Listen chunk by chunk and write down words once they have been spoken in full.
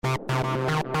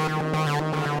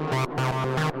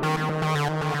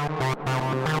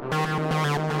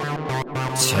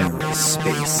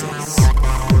TerraSpaces.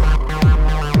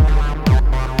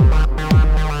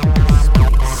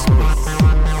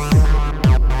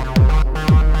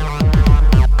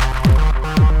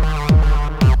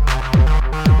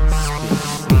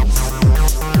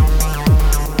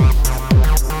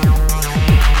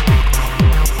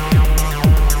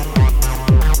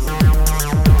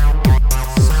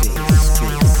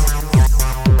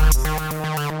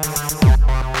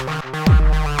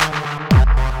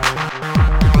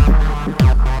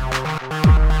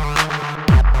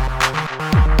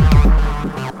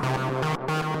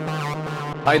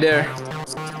 Hi there.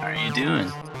 How are you doing?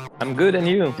 I'm good, and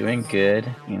you? Doing good.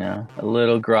 A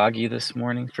little groggy this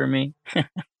morning for me,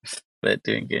 but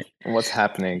doing good. What's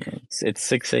happening? It's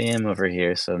 6 a.m. over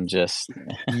here, so I'm just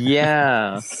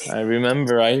Yeah, I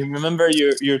remember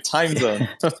your time zone.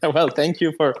 Well, thank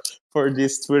you for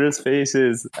these Twitter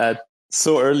Spaces at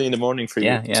so early in the morning for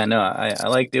you. yeah. No, I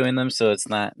like doing them, so it's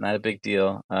not a big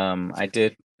deal. I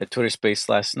did a Twitter space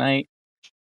last night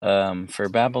for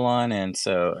Babylon, and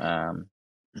so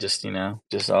just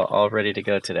all ready to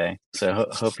go today. So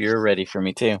hope you're ready for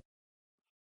me too.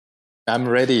 I'm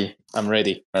ready. I'm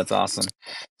ready. That's awesome.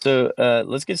 So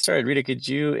let's get started. Rita, could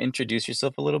you introduce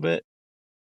yourself a little bit?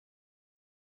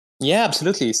 Yeah,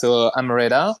 absolutely. So I'm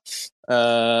Reda.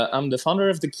 I'm the founder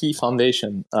of the Key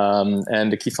Foundation,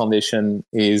 and the Key Foundation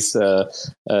is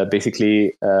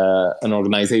basically an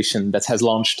organization that has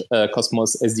launched a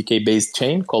Cosmos SDK-based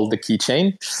chain called the Key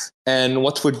Chain. And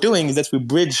what we're doing is that we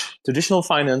bridge traditional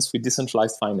finance with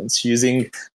decentralized finance using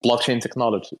blockchain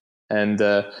technology. And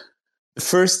the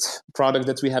first product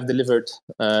that we have delivered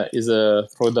is a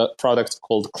product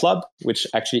called Club, which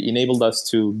actually enabled us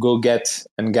to go get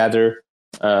and gather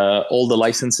all the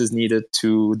licenses needed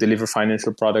to deliver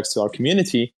financial products to our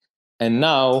community. And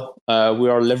now we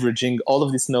are leveraging all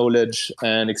of this knowledge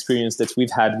and experience that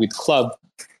we've had with Club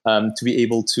to be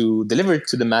able to deliver it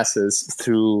to the masses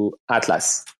through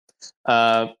Atlas.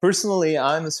 Personally,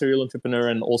 I'm a serial entrepreneur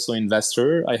and also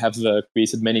investor. I have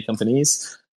created many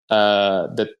companies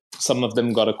that some of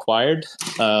them got acquired.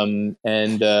 And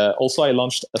also I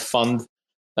launched a fund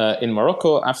in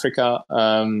Morocco, Africa,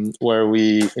 where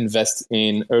we invest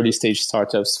in early stage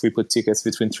startups. We put tickets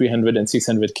between 300 and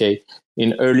 600K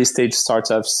in early stage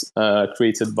startups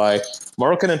created by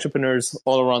Moroccan entrepreneurs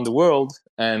all around the world.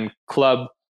 And Club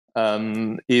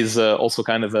is also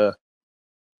kind of a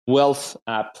wealth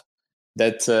app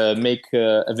that make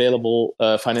available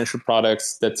financial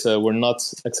products that were not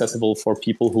accessible for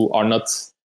people who are not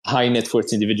high net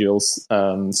worth individuals.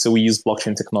 So we use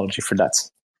blockchain technology for that.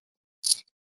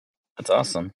 That's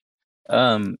awesome.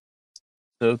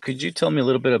 So could you tell me a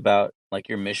little bit about like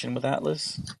your mission with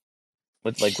Atlas?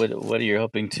 What are you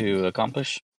hoping to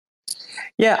accomplish?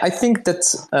 Yeah, I think that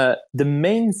the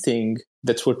main thing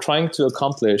that we're trying to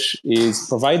accomplish is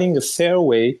providing a fair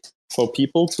way for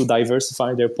people to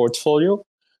diversify their portfolio.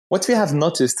 What we have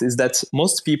noticed is that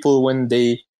most people, when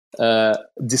they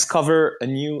discover a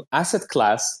new asset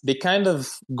class, they kind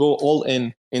of go all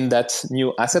in that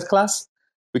new asset class.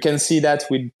 We can see that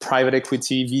with private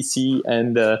equity, VC,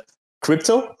 and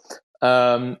crypto.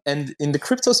 And in the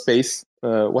crypto space,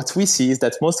 what we see is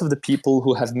that most of the people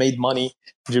who have made money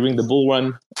during the bull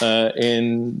run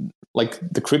in like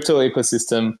the crypto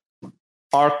ecosystem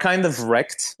are kind of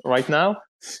wrecked right now.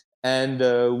 And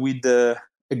with a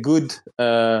good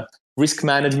risk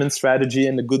management strategy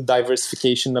and a good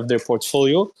diversification of their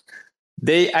portfolio,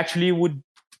 they actually would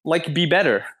like be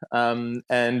better. And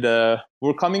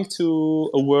we're coming to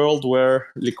a world where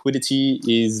liquidity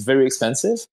is very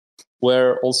expensive,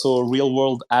 where also real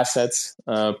world assets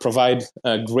provide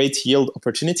great yield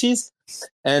opportunities.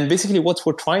 And basically what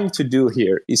we're trying to do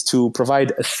here is to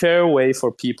provide a fair way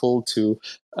for people to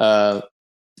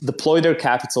deploy their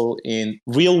capital in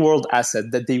real world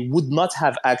asset that they would not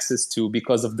have access to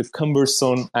because of the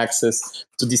cumbersome access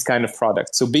to this kind of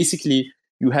product. So basically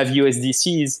you have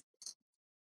USDCs,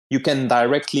 you can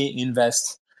directly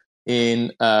invest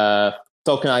in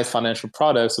tokenized financial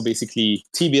products, so basically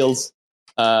T-bills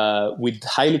with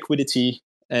high liquidity,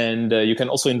 and you can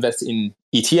also invest in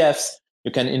ETFs.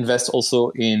 You can invest also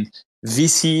in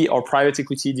VC or private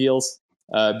equity deals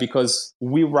because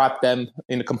we wrap them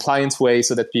in a compliant way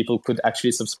so that people could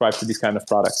actually subscribe to these kind of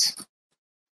products.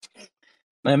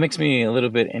 That makes me a little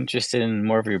bit interested in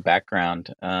more of your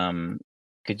background.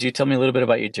 Could you tell me a little bit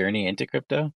about your journey into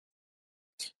crypto?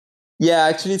 Yeah,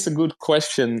 actually, it's a good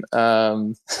question.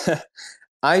 I've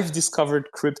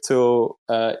discovered crypto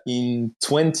in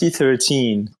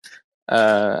 2013.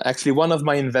 Actually, one of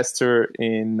my investor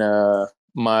in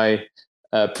my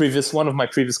previous one of my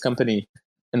previous company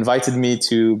invited me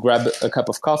to grab a cup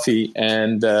of coffee,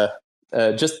 and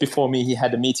just before me, he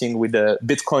had a meeting with a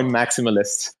Bitcoin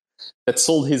maximalist that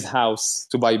sold his house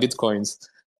to buy Bitcoins.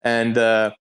 And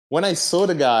when I saw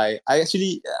the guy,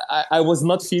 I was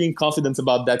not feeling confident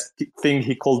about that thing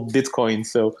he called Bitcoin.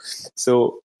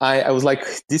 So I was like,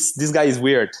 this guy is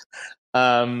weird.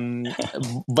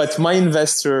 But my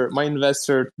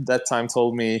investor that time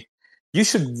told me, you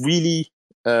should really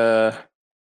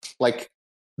like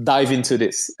dive into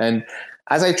this. And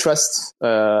as I trust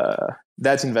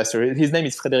that investor, his name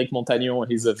is Frédéric Montagnon.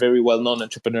 He's a very well-known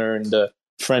entrepreneur in the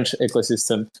French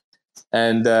ecosystem.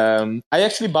 And I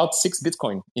actually bought 6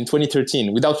 Bitcoin in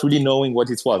 2013 without really knowing what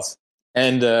it was.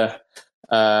 And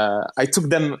I took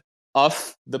them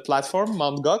off the platform,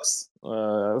 Mt. Gox,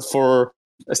 for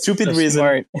a stupid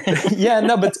reason. Yeah,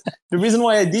 no, but the reason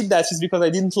why I did that is because I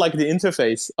didn't like the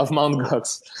interface of Mt.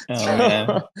 Gox.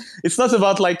 Oh, it's not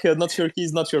about like not your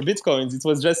keys, not your Bitcoins. It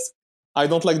was just I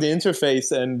don't like the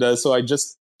interface, and so I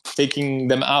just taking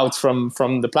them out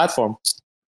from the platform.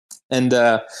 And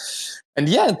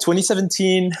yeah, in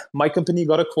 2017, my company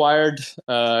got acquired.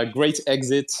 Great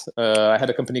exit. I had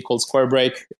a company called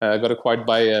Squarebreak, got acquired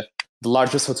by the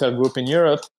largest hotel group in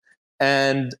Europe,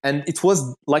 and it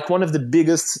was like one of the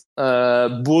biggest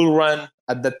bull run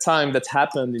at that time that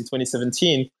happened in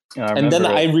 2017. And then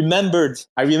I remember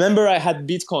I had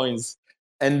Bitcoins,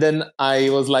 and then I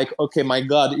was like, okay, my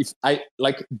God, if I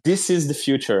like this is the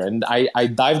future, and I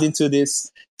dived into this,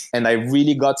 and I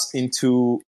really got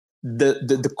into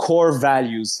the core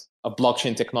values of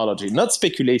blockchain technology, not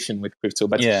speculation with crypto,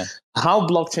 but how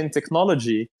blockchain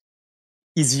technology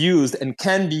is used and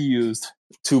can be used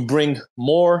to bring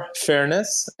more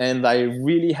fairness. And I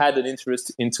really had an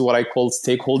interest into what I call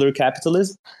stakeholder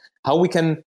capitalism, how we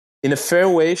can, in a fair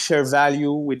way, share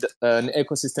value with an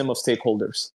ecosystem of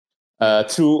stakeholders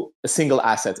through a single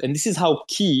asset. And this is how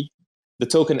Key, the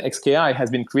token XKI,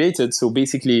 has been created. So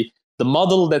basically, the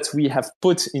model that we have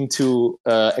put into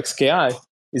XKI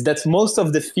is that most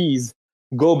of the fees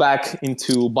go back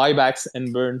into buybacks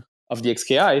and burn of the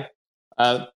XKI.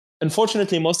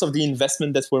 Unfortunately, most of the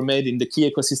investment that were made in the Key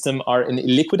ecosystem are in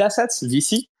illiquid assets,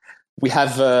 VC. We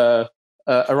have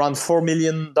around $4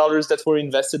 million that were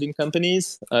invested in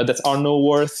companies that are now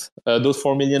worth those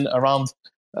 4 million around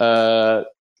 8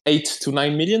 to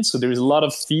 9 million. So there is a lot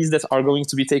of fees that are going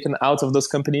to be taken out of those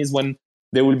companies when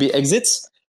there will be exits.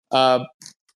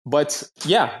 But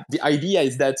yeah, the idea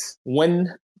is that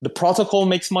when the protocol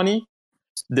makes money,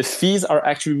 the fees are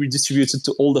actually redistributed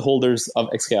to all the holders of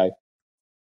XKI.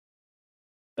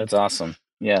 That's awesome.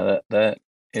 Yeah, that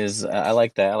is. I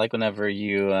like that. I like whenever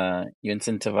you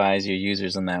incentivize your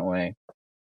users in that way.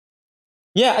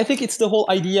 Yeah, I think it's the whole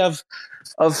idea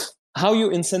of how you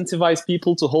incentivize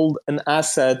people to hold an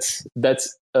asset that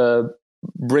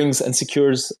brings and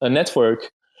secures a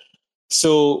network.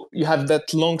 So you have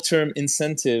that long-term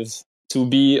incentive to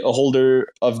be a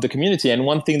holder of the community. And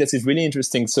one thing that is really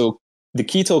interesting, so the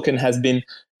Key token has been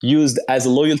used as a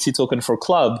loyalty token for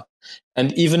Club.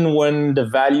 And even when the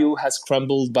value has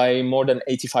crumbled by more than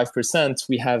 85%,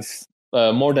 we have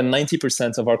more than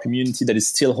 90% of our community that is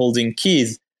still holding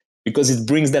Keys, because it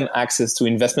brings them access to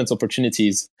investment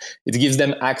opportunities. It gives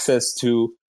them access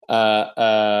to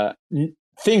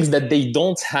things that they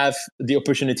don't have the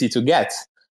opportunity to get.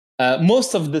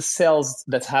 Most of the sales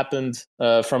that happened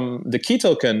from the Key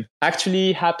token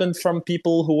actually happened from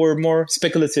people who were more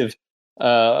speculative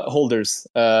holders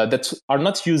that are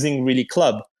not using really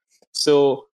Club.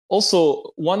 So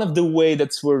also, one of the way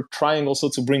that we're trying also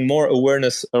to bring more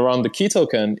awareness around the Key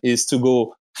token is to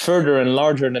go further and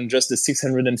larger than just the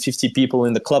 650 people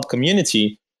in the Club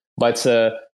community, but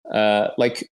we're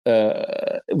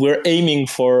aiming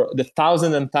for the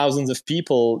thousands and thousands of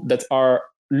people that are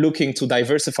looking to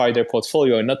diversify their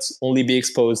portfolio and not only be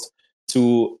exposed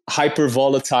to hyper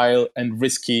volatile and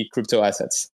risky crypto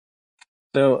assets.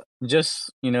 So just,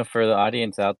 for the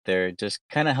audience out there, just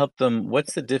kind of help them.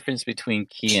 What's the difference between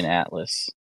Key and Atlas?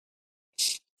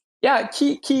 Yeah,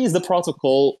 Key is the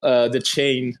protocol, the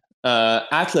chain.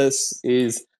 Atlas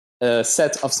is a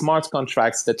set of smart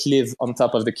contracts that live on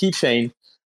top of the Key chain.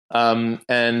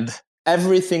 And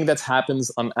everything that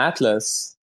happens on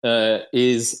Atlas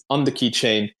is on the Key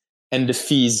chain, and the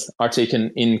fees are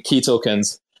taken in Key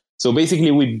tokens. So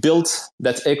basically, we built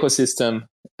that ecosystem,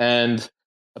 and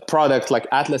a product like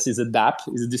Atlas is a DApp,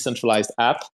 is a decentralized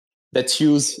app that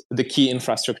use the Key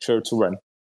infrastructure to run.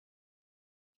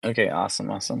 Okay, awesome.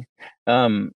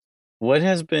 What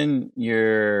has been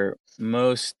your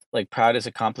most proudest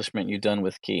accomplishment you've done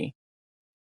with Key?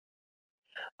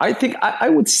 I think I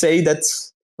would say that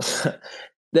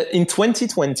that in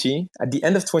 2020, at the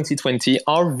end of 2020,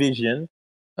 our vision,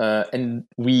 and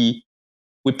we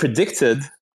predicted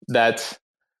that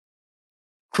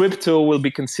crypto will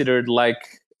be considered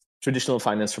like traditional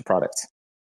financial products.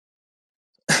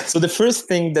 So the first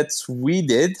thing that we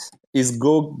did is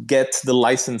go get the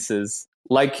licenses,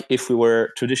 like if we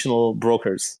were traditional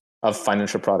brokers of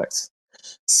financial products.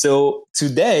 So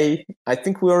today, I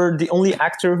think we're the only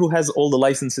actor who has all the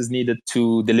licenses needed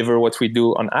to deliver what we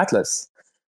do on Atlas.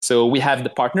 So we have the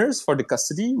partners for the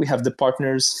custody, we have the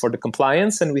partners for the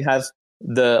compliance, and we have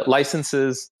the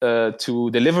licenses to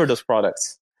deliver those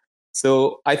products.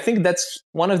 So I think that's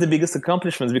one of the biggest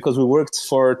accomplishments, because we worked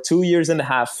for 2.5 years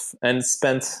and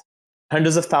spent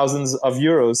hundreds of thousands of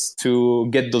euros to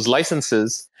get those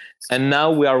licenses. And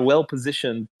now we are well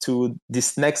positioned to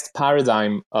this next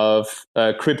paradigm of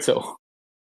crypto.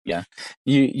 Yeah,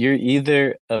 you're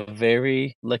either a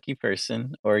very lucky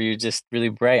person or you're just really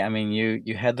bright. I mean,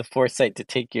 you had the foresight to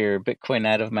take your Bitcoin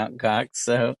out of Mt. Gox,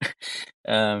 so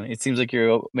it seems like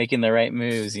you're making the right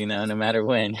moves, no matter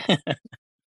when.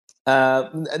 I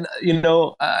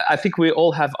think we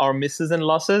all have our misses and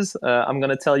losses. I'm going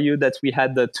to tell you that we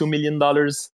had the $2 million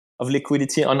of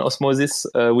liquidity on Osmosis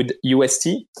with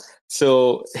UST.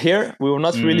 So here we were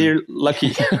not really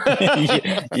lucky.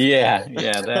 yeah,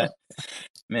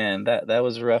 that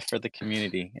was rough for the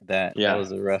community. That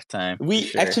was a rough time.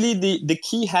 Actually, the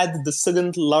key had the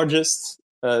second largest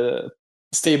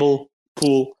stable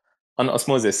pool on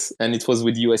Osmosis, and it was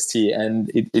with UST,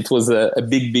 and it was a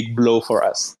big blow for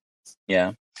us.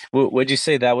 Yeah. Would you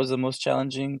say that was the most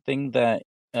challenging thing that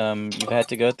you've had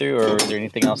to go through, or is there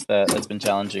anything else that's been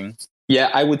challenging? Yeah,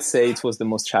 I would say it was the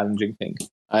most challenging thing.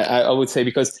 I would say,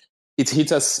 because it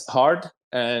hit us hard,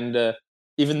 and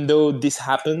even though this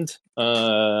happened,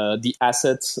 the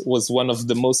asset was one of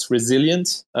the most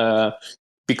resilient,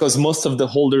 because most of the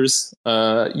holders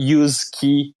use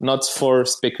Key not for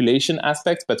speculation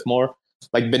aspect, but more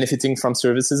like benefiting from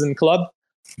services in club.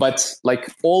 But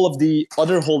like all of the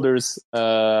other holders,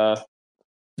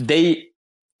 they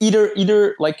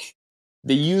either like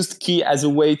they used Key as a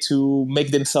way to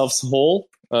make themselves whole,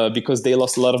 because they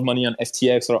lost a lot of money on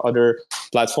FTX or other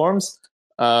platforms,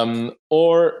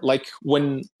 or like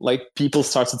when like people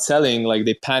started selling, like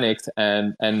they panicked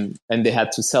and they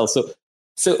had to sell. So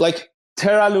like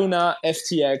Terra Luna,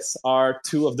 FTX are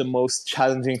two of the most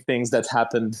challenging things that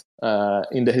happened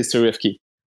in the history of Key.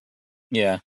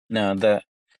 Yeah, no, that.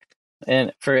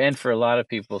 And for a lot of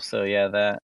people, so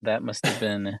yeah, that must have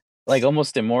been like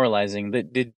almost demoralizing.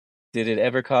 Did it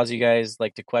ever cause you guys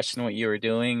like to question what you were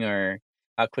doing, or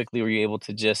how quickly were you able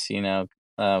to just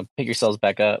pick yourselves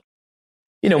back up?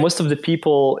 Most of the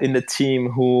people in the team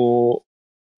who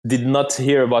did not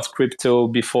hear about crypto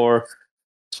before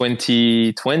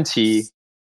 2020,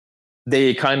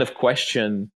 they kind of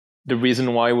question the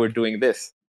reason why we're doing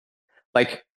this.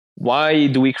 Like, why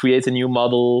do we create a new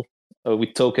model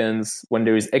with tokens when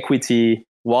there is equity?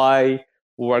 Why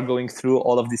we are going through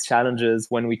all of these challenges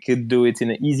when we could do it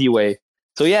in an easy way?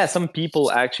 So yeah, some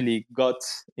people actually got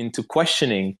into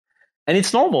questioning, and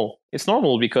it's normal. It's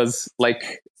normal because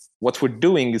like what we're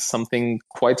doing is something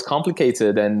quite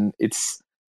complicated, and it's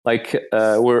like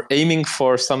we're aiming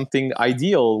for something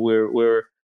ideal. We're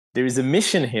there is a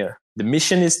mission here. The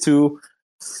mission is to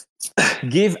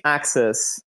give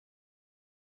access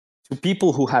to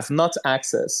people who have not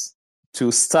access to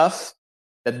stuff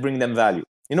that bring them value.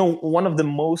 One of the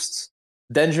most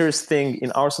dangerous thing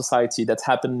in our society that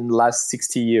happened in the last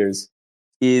 60 years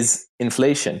is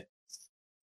inflation.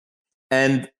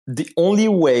 And the only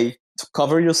way to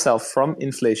cover yourself from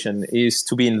inflation is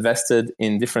to be invested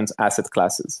in different asset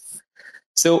classes.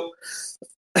 So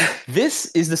this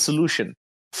is the solution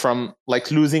from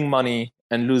like losing money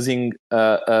and losing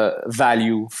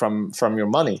value from your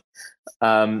money.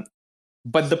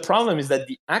 But the problem is that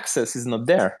the access is not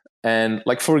there. And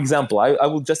like, for example, I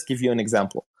will just give you an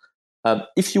example.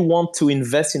 If you want to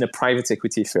invest in a private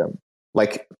equity firm,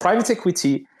 like private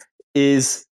equity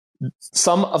is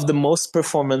some of the most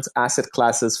performant asset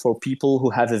classes for people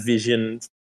who have a vision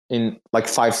in like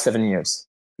 5-7 years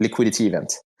liquidity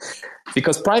event.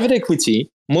 Because private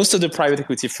equity, most of the private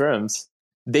equity firms,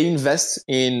 they invest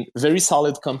in very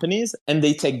solid companies and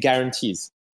they take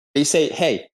guarantees. They say,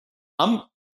 hey, I'm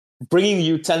bringing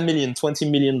you $10 million,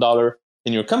 $20 million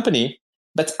in your company,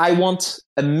 but I want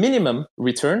a minimum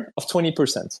return of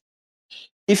 20%.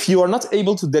 If you are not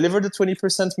able to deliver the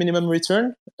 20% minimum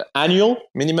return, annual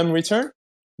minimum return,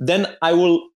 then I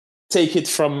will take it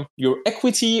from your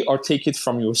equity or take it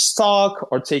from your stock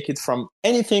or take it from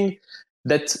anything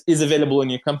that is available in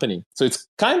your company. So it's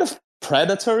kind of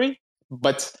predatory,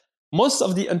 but most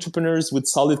of the entrepreneurs with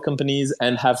solid companies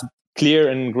and have clear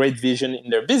and great vision in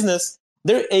their business,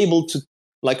 they're able to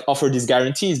like offer these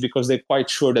guarantees because they're quite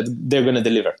sure that they're going to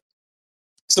deliver.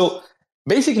 So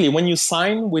basically, when you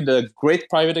sign with a great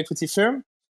private equity firm,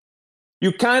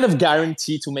 you kind of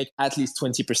guarantee to make at least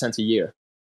 20% a year.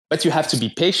 But you have to be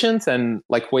patient and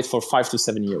like wait for 5 to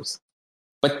 7 years.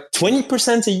 But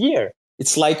 20% a year,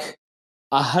 it's like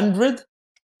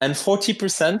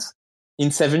 140%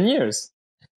 in 7 years.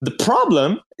 The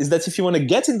problem is that if you want to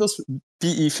get in those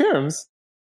PE firms,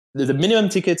 the minimum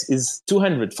ticket is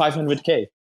 200, 500K.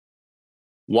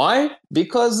 Why?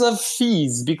 Because of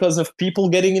fees, because of people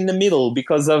getting in the middle,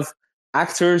 because of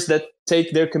actors that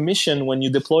take their commission when you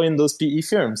deploy in those PE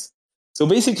firms. So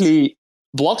basically,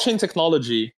 blockchain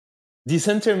technology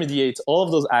disintermediates all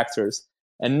of those actors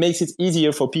and makes it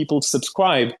easier for people to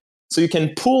subscribe. So you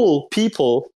can pull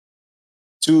people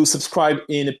to subscribe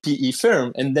in a PE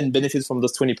firm and then benefit from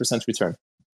those 20% return.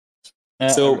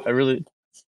 So I really,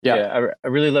 I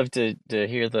really love to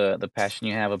hear the passion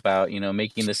you have about,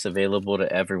 making this available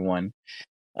to everyone.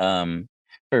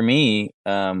 For me,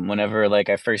 whenever like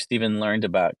I first even learned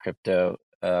about crypto,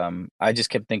 I just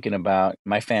kept thinking about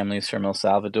my family's from El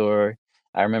Salvador.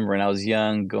 I remember when I was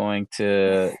young going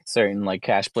to certain like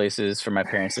cash places for my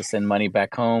parents to send money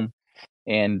back home,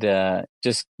 and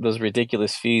just those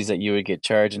ridiculous fees that you would get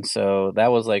charged. And so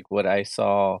that was like what I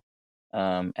saw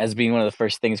as being one of the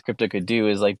first things crypto could do,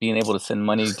 is like being able to send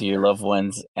money to your loved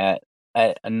ones at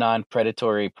a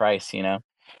non-predatory price,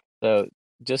 So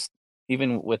just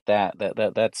even with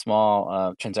that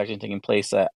small transaction taking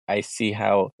place, I see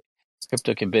how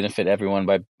crypto can benefit everyone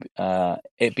by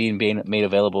it being made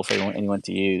available for anyone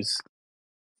to use.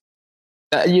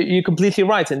 You're completely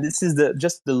right, and this is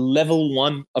just the level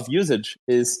 1 of usage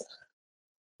is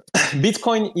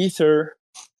Bitcoin Ether.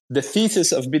 The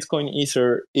thesis of Bitcoin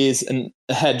Ether is a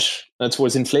hedge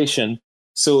towards inflation,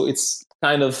 so it's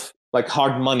kind of like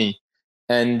hard money,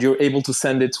 and you're able to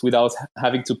send it without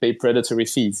having to pay predatory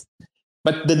fees.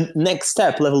 But the next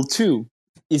step, level 2,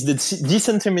 is the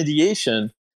disintermediation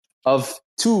of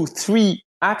 2, 3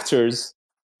 actors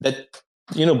that,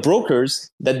 brokers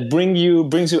that brings you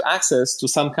access to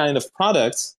some kind of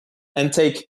products and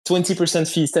take 20%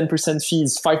 fees, 10%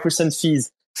 fees,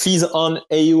 5% fees on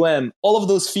AUM, all of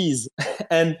those fees.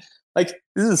 And like,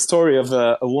 this is a story of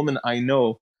a woman I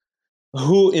know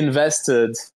who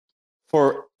invested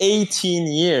for 18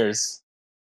 years.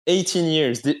 18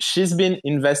 years. She's been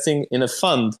investing in a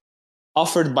fund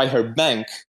offered by her bank,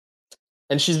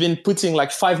 and she's been putting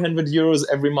like 500 euros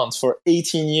every month for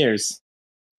 18 years.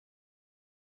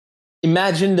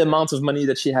 Imagine the amount of money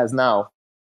that she has now,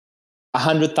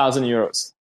 100,000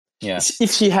 euros. Yeah.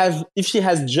 If she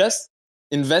has just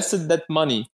invested that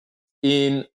money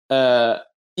in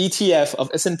ETF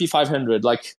of S&P 500,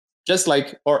 or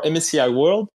MSCI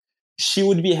World, she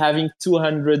would be having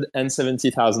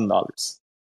 $270,000.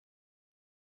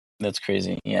 That's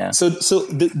crazy. Yeah. So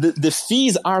the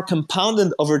fees are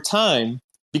compounded over time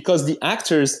because the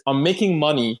actors are making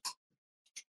money.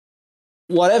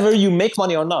 Whatever you make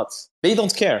money or not, they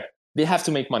don't care. They have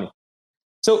to make money.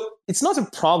 So it's not a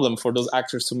problem for those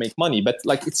actors to make money, but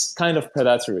like it's kind of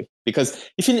predatory, because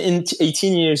if in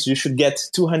 18 years you should get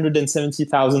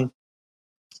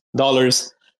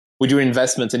 $270,000 with your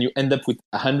investment and you end up with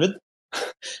 100,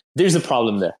 there's a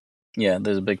problem there. Yeah,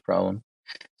 there's a big problem.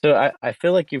 So I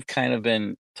feel like you've kind of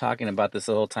been talking about this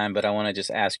the whole time, but I want to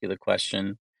just ask you the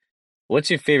question. What's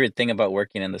your favorite thing about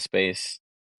working in the space?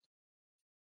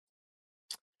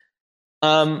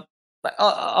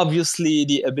 Obviously,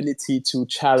 the ability to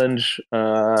challenge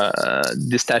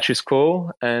the status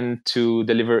quo and to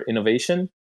deliver innovation.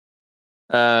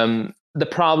 The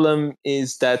problem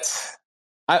is that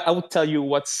I would tell you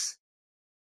what's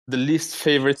the least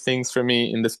favorite things for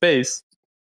me in the space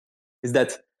is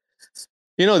that,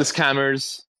 the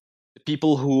scammers, the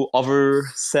people who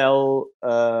oversell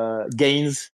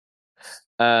gains,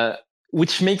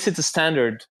 which makes it a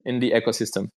standard in the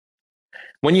ecosystem.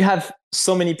 When you have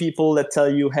so many people that tell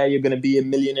you, hey, you're going to be a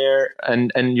millionaire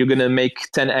and you're going to make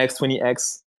 10x,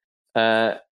 20x,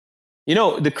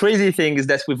 the crazy thing is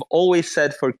that we've always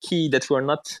said for Key that we're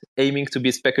not aiming to be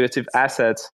a speculative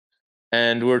asset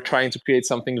and we're trying to create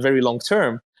something very long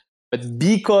term. But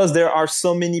because there are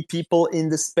so many people in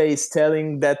the space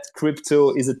telling that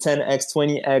crypto is a 10x,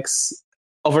 20x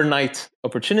overnight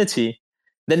opportunity,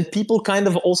 then people kind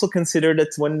of also consider that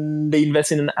when they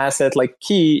invest in an asset like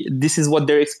Key, this is what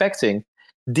they're expecting.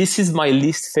 This is my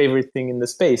least favorite thing in the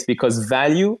space, because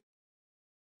value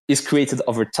is created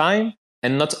over time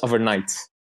and not overnight.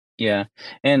 Yeah.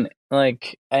 And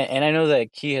and I know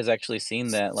that Key has actually seen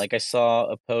that. Like I saw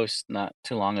a post not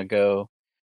too long ago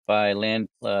by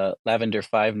Lavender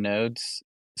 5 Nodes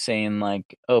saying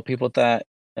like, oh, people thought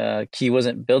Key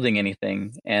wasn't building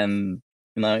anything, and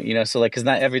so like, because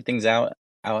not everything's out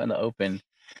in the open,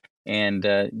 and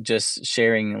just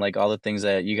sharing like all the things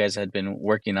that you guys had been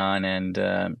working on,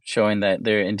 and showing that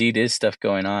there indeed is stuff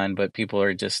going on, but people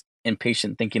are just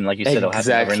impatient, thinking like you said, it'll happen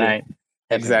Exactly. overnight.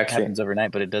 Exactly. Happens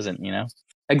overnight, but it doesn't.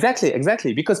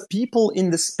 Exactly. Because people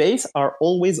in the space are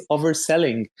always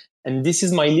overselling. And this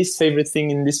is my least favorite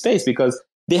thing in this space because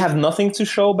they have nothing to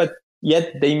show, but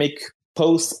yet they make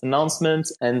posts,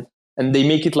 announcements, and they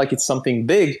make it like it's something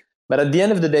big. But at the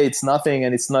end of the day, it's nothing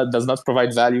and does not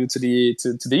provide value to the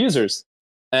users.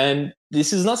 And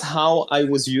this is not how I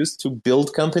was used to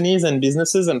build companies and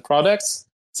businesses and products.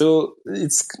 So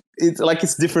it's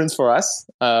different for us.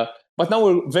 But now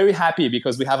we're very happy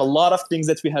because we have a lot of things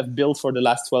that we have built for the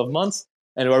last 12 months.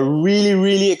 And we're really,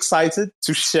 really excited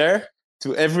to share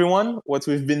to everyone what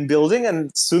we've been building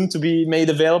and soon to be made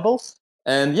available.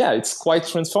 And yeah, it's quite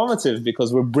transformative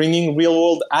because we're bringing real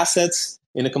world assets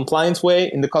in a compliant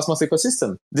way in the Cosmos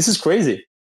ecosystem. This is crazy.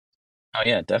 Oh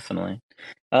yeah, definitely.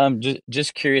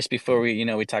 Just curious before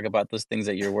we talk about those things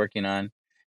that you're working on.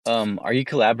 Are you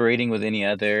collaborating with any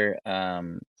other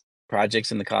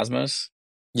projects in the Cosmos?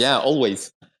 Yeah,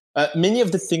 always. Many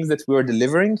of the things that we are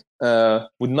delivering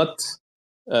would not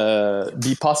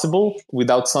be possible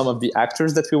without some of the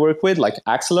actors that we work with, like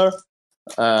Axelar,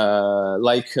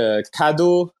 like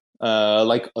Kado,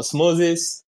 like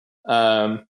Osmosis.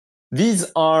 Um,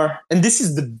 and this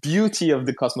is the beauty of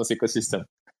the Cosmos ecosystem.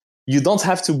 You don't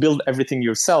have to build everything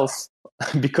yourself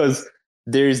because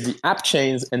there is the app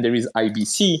chains and there is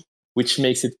IBC, which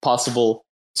makes it possible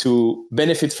to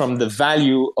benefit from the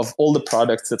value of all the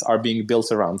products that are being built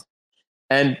around.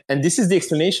 And this is the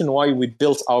explanation why we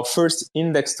built our first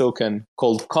index token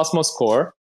called Cosmos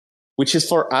Core, which is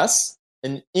for us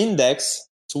an index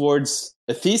towards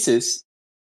a thesis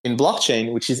in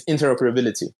blockchain, which is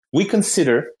interoperability. We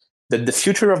consider that the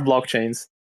future of blockchains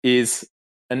is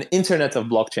an internet of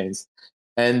blockchains,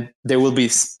 and there will be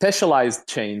specialized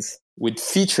chains with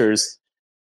features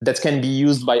that can be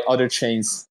used by other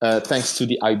chains thanks to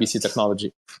the IBC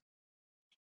technology.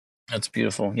 That's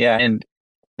beautiful. Yeah, and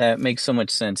that makes so much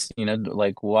sense.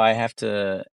 Like why have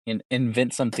to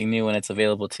invent something new when it's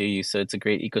available to you? So it's a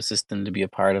great ecosystem to be a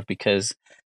part of because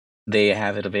they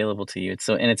have it available to you. It's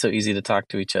so easy to talk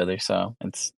to each other. So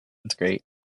it's great.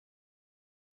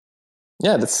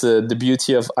 Yeah, that's the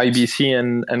beauty of IBC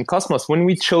and Cosmos. When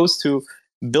we chose to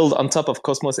build on top of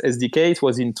Cosmos SDK, it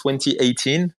was in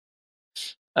 2018.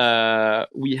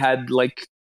 We had like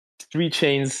 3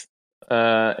 chains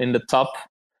in the top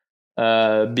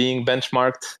being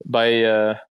benchmarked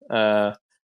by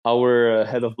our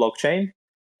head of blockchain.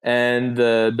 And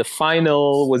the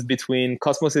final was between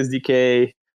Cosmos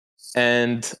SDK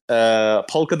and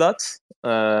Polkadot.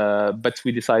 But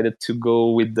we decided to go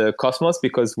with the Cosmos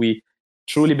because we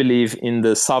truly believe in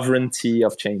the sovereignty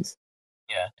of chains.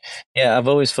 Yeah, yeah. I've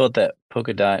always felt that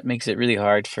Polkadot makes it really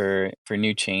hard for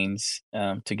new chains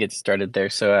to get started there.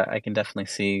 So I can definitely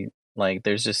see like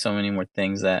there's just so many more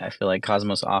things that I feel like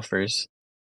Cosmos offers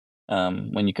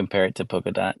when you compare it to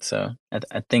Polkadot. So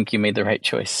I think you made the right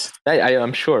choice.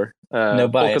 I'm sure. No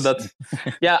bias. Polkadot.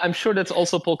 Yeah, I'm sure that's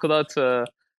also Polkadot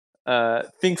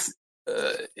thinks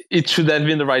it should have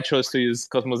been the right choice to use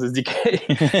Cosmos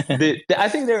SDK. I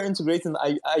think they're integrated in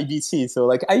IBC, so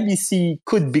like IBC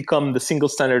could become the single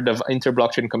standard of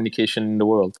inter-blockchain communication in the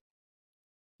world.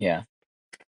 Yeah.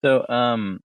 So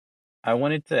I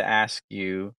wanted to ask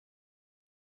you,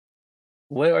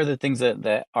 what are the things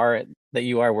that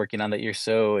you are working on that you're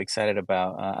so excited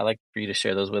about? I'd like for you to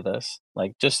share those with us.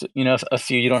 Like just a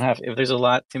few. You don't have, if there's a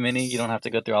lot too many, you don't have to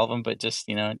go through all of them, but just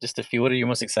just a few. What are you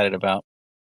most excited about?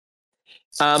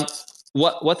 Um,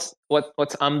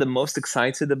 what I'm the most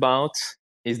excited about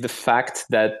is the fact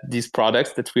that these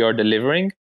products that we are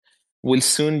delivering will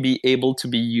soon be able to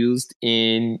be used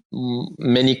in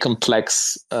many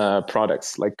complex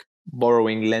products like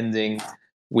borrowing, lending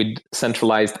with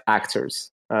centralized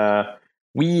actors.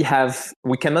 We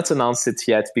cannot announce it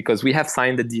yet because we have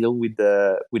signed a deal with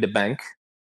the bank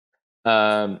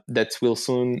that will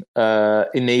soon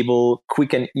enable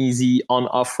quick and easy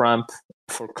on-off ramp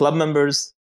for club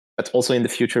members, but also in the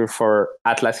future for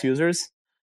Atlas users.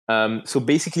 So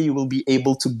basically, you will be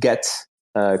able to get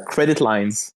credit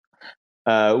lines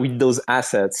with those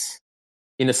assets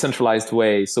in a centralized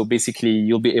way. So basically,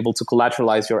 you'll be able to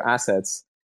collateralize your assets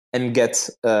and get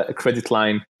a credit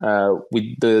line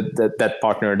with that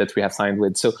partner that we have signed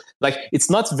with. So like, it's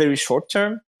not very short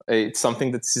term. it's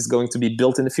something that is going to be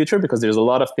built in the future because there's a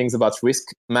lot of things about risk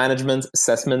management,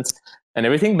 assessment, and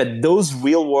everything. But those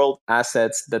real world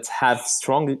assets that have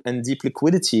strong and deep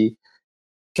liquidity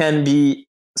can be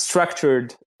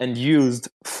structured and used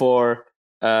for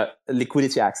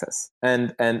liquidity access.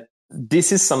 And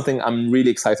this is something I'm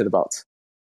really excited about.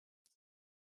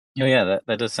 Oh yeah,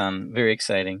 that does sound very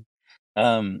exciting.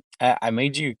 I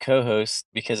made you co-host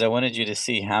because I wanted you to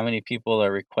see how many people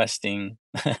are requesting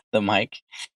the mic.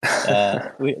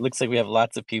 It looks like we have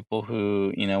lots of people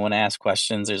who, want to ask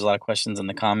questions. There's a lot of questions in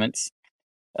the comments.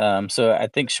 So I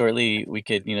think shortly we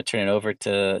could, turn it over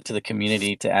to the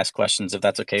community to ask questions if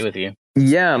that's okay with you.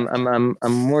 Yeah, I'm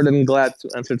more than glad to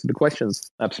answer to the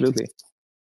questions. Absolutely.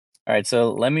 All right,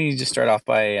 so let me just start off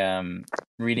by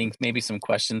reading maybe some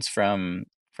questions from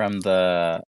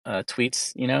the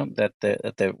tweets,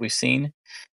 that we've seen.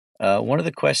 One of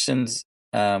the questions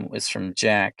is from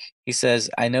Jack. He says,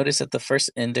 "I noticed that the first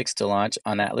index to launch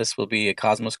on Atlas will be a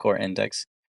Cosmos Core index.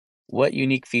 What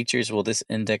unique features will this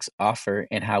index offer,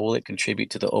 and how will it contribute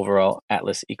to the overall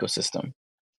Atlas ecosystem?"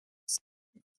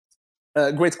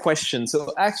 Great question.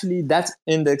 So actually, that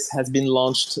index has been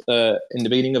launched in the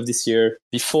beginning of this year,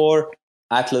 before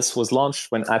Atlas was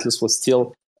launched, when Atlas was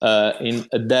still in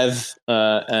a dev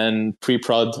and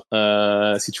pre-prod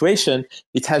situation.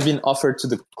 It has been offered to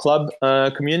the club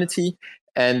community,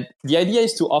 and the idea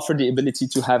is to offer the ability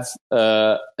to have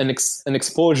an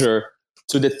exposure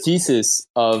to the thesis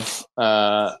of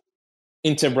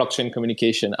inter-blockchain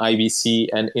communication, IBC,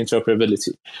 and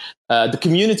interoperability. The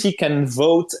community can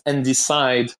vote and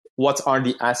decide what are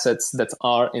the assets that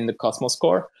are in the Cosmos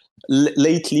Core.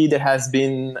 Lately, there has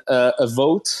been a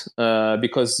vote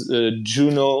because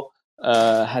Juno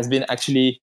has been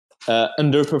actually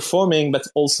underperforming, but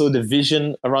also the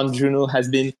vision around Juno has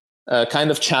been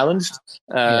kind of challenged,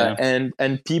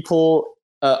 and people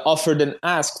offered and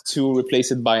asked to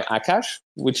replace it by Akash,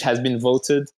 which has been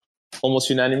voted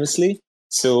almost unanimously.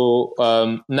 So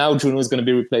now Juno is going to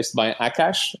be replaced by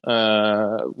Akash.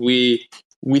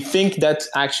 We think that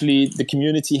actually the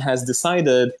community has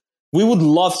decided we would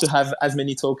love to have as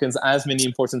many tokens, as many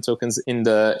important tokens in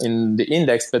the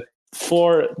index, but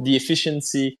for the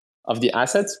efficiency of the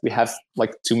assets, we have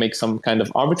to make some kind of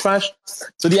arbitrage.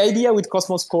 So the idea with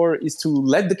Cosmos Core is to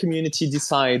let the community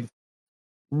decide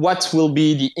what will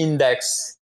be the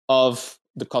index of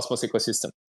the Cosmos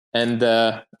ecosystem, and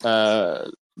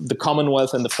the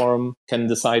Commonwealth and the Forum can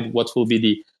decide what will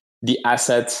be the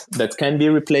asset that can be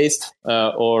replaced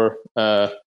or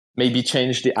maybe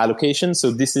change the allocation.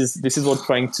 So this is what we're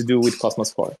trying to do with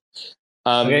Cosmos Core.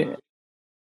 Okay.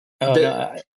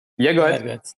 Yeah, go ahead. Go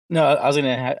ahead. No, I was going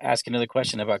to ask another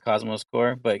question about Cosmos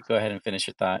Core, but go ahead and finish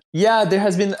your thought. Yeah, there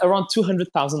has been around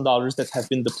 $200,000 that have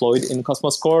been deployed in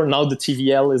Cosmos Core. Now the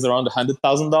TVL is around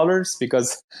 $100,000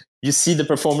 because you see the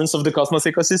performance of the Cosmos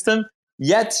ecosystem.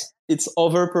 Yet it's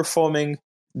overperforming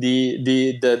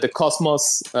the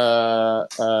Cosmos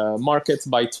market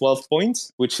by 12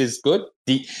 points, which is good.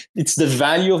 It's the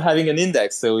value of having an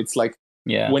index. So it's like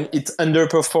when it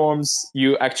underperforms,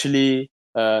 you actually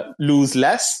lose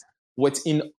less.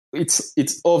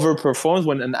 It's overperforms.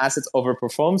 When an asset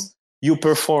overperforms, you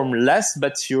perform less,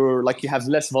 but you have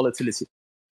less volatility.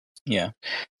 Yeah.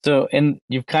 So, and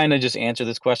you've kind of just answered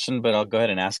this question, but I'll go ahead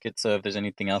and ask it. So if there's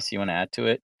anything else you want to add to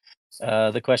it.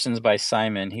 The question is by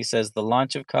Simon. He says, "The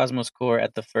launch of Cosmos Core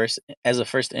as a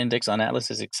first index on Atlas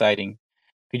is exciting.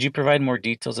 Could you provide more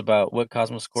details about what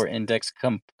Cosmos Core index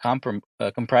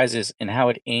comprises and how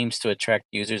it aims to attract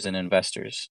users and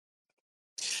investors?"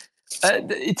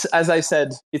 It's, as I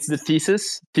said, it's the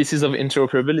thesis of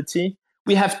interoperability.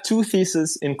 We have two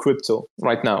theses in crypto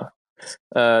right now.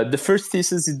 The first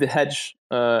thesis is the hedge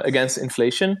against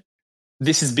inflation.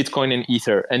 This is Bitcoin and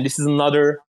Ether, and this is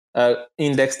another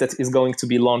index that is going to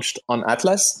be launched on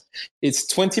Atlas. It's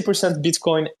 20%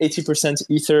 Bitcoin, 80%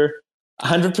 Ether,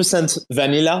 100%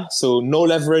 vanilla, so no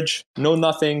leverage, no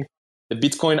nothing. The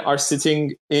Bitcoin are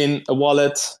sitting in a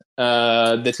wallet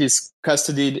that is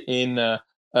custodied in a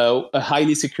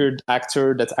highly secured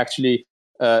actor that actually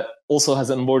also has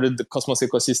onboarded the Cosmos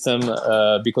ecosystem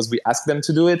because we asked them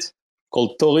to do it,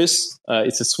 called Taurus.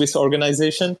 It's a Swiss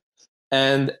organization.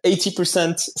 And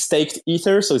 80% staked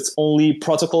Ether, so it's only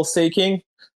protocol staking.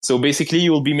 So basically,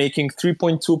 you will be making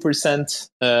 3.2%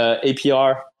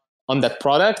 APR on that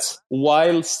product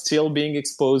while still being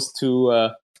exposed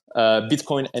to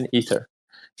Bitcoin and Ether.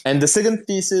 And the second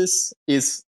thesis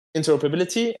is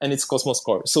interoperability, and it's Cosmos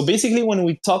Core. So basically, when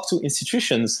we talk to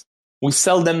institutions, we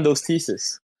sell them those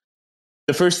theses.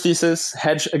 The first thesis,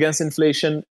 hedge against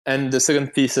inflation, and the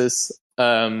second thesis,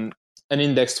 an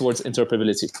index towards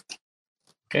interoperability.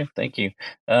 Okay, thank you.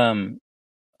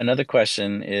 another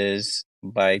question is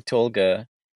by Tolga.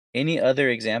 Any other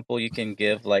example you can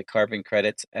give, like carbon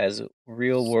credits as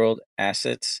real world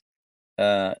assets,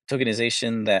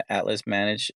 tokenization that Atlas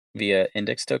manage via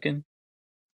index token?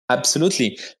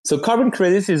 Absolutely. So carbon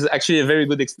credit is actually a very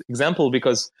good example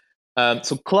because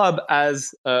so Club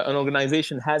as an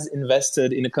organization has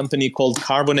invested in a company called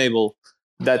Carbonable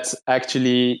that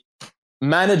actually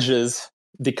manages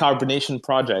decarbonation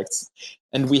projects.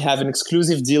 And we have an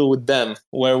exclusive deal with them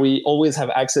where we always have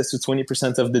access to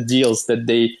 20% of the deals that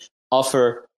they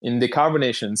offer in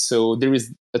decarbonation. So there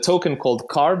is a token called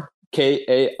CARB,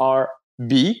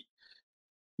 KARB,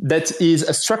 that is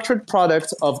a structured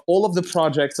product of all of the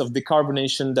projects of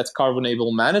decarbonation that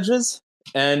Carbonable manages,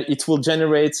 and it will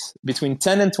generate between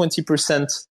 10 and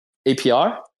 20%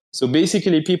 APR. So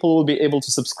basically, people will be able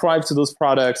to subscribe to those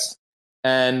products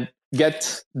and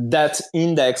get that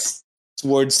index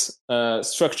towards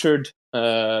structured,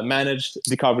 managed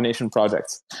decarbonation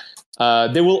projects.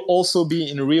 There will also be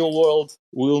in real world,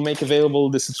 we will make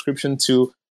available the subscription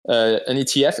to an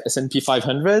ETF, S&P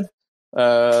 500.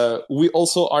 We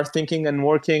also are thinking and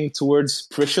working towards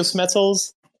precious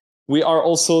metals. We are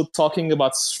also talking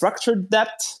about structured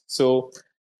debt. So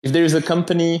if there is a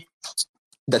company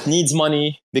that needs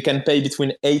money, they can pay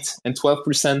between 8 and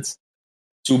 12%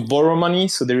 to borrow money.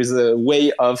 So there is a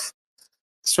way of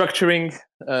structuring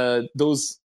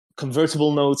those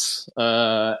convertible notes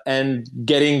and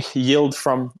getting yield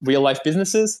from real life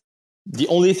businesses. The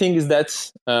only thing is that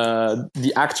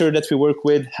the actor that we work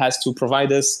with has to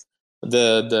provide us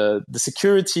the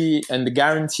security and the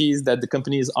guarantees that the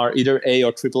companies are either A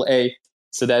or triple A,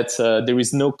 so that there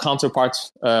is no counterpart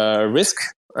risk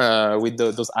with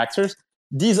those actors.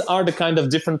 These are the kind of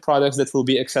different products that will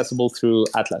be accessible through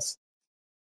Atlas.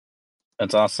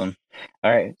 That's awesome.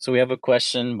 All right, so we have a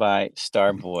question by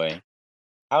Starboy.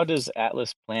 How does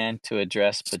Atlas plan to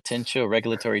address potential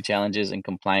regulatory challenges and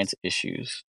compliance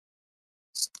issues?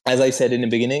 As I said in the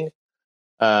beginning,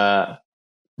 the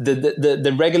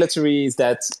regulatory is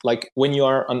that, like, when you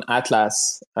are on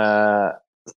Atlas,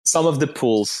 some of the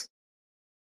pools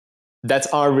that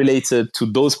are related to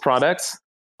those products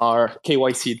are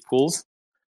KYC pools.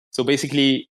 So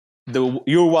basically,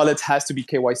 your wallet has to be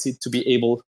KYC to be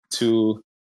able to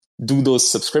do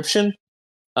those subscription.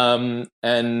 And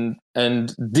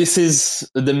this is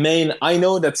the main. I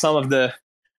know that some of the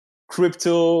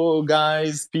crypto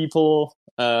guys, people,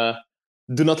 do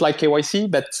not like KYC,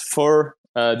 but for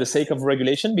the sake of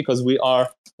regulation, because we are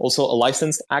also a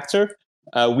licensed actor,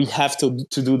 we have to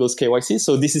do those KYC.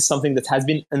 So this is something that has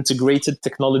been integrated,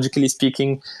 technologically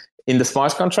speaking, in the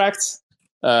smart contracts.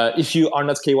 If you are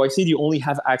not KYC, you only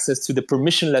have access to the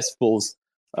permissionless pools,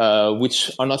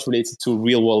 which are not related to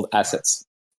real world assets.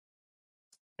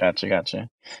 Gotcha.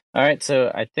 All right, so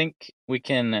I think we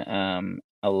can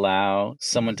allow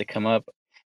someone to come up.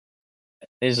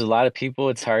 There's a lot of people.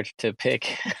 It's hard to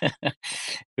pick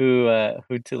who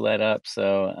to let up.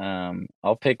 So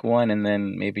I'll pick one, and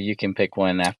then maybe you can pick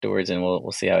one afterwards, and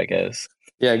we'll see how it goes.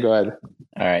 Yeah, go ahead.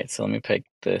 All right, so let me pick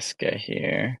this guy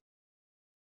here.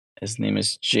 His name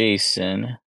is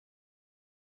Jason.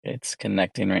 It's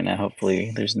connecting right now.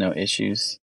 Hopefully, there's no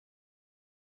issues.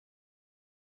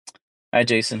 Hi,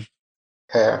 Jason.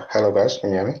 Hello, guys. Can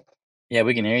you hear me? Yeah,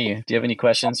 we can hear you. Do you have any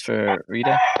questions for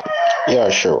Rita? Yeah,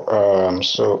 sure.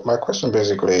 So my question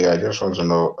basically, I just want to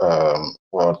know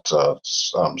what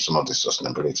some of the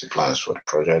sustainability plans for the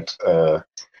project,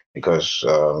 because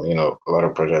a lot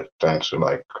of projects tend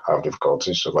to have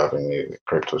difficulty surviving the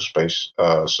crypto space.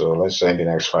 So let's say in the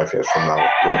next 5 years from now,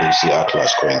 where do you see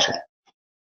Atlas going to?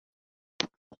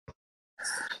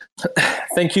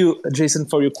 Thank you, Jason,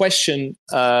 for your question.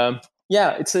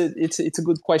 Yeah, it's a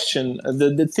good question.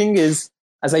 The thing is,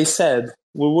 as I said,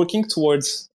 we're working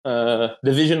towards the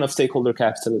vision of stakeholder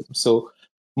capitalism. So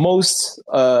most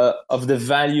of the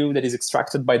value that is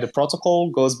extracted by the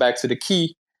protocol goes back to the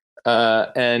key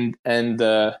and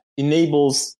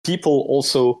enables people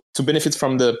also to benefit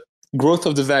from the growth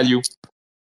of the value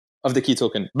of the key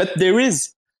token. But there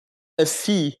is a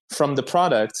fee from the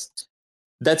product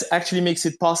that actually makes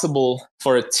it possible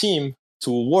for a team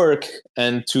to work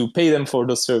and to pay them for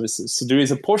those services. So there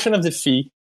is a portion of the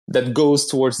fee that goes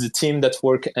towards the team that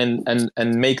work and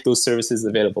make those services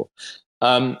available.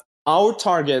 Our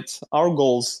target, our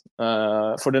goals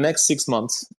for the next 6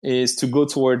 months is to go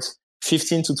towards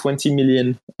 $15 to $20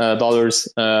 million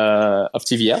of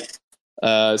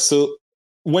TVL. So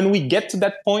when we get to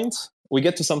that point, we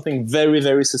get to something very,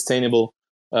 very sustainable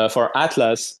for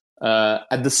Atlas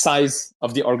at the size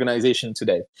of the organization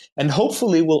today. And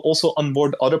hopefully we'll also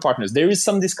onboard other partners. There is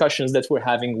some discussions that we're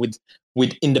having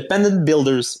with independent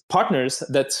builders, partners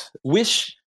that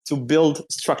wish to build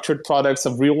structured products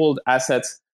of real world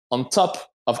assets on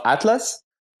top of Atlas.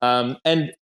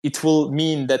 And it will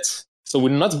mean that, so we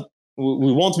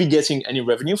won't be getting any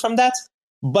revenue from that,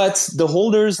 but the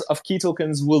holders of key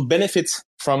tokens will benefit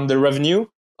from the revenue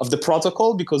of the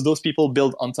protocol because those people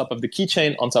build on top of the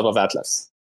keychain on top of Atlas.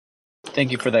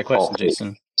 Thank you for that question,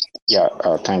 Jason. Yeah,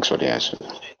 thanks for the answer.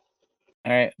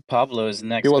 All right, Pablo is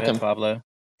next. You're welcome. Go ahead, Pablo.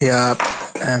 Yeah.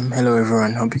 Hello,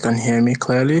 everyone. Hope you can hear me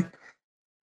clearly.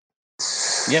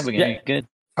 Yeah, we can hear you good.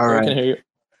 All right. We can hear you.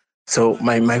 So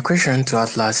my question to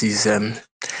Atlas is,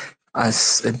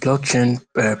 as a blockchain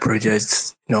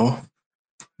project,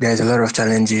 there's a lot of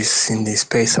challenges in this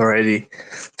space already.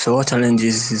 So what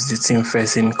challenges is the team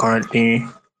facing currently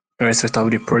in respect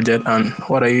of the project, and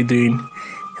what are you doing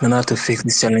in order to fix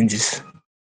these challenges?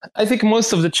 I think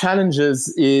most of the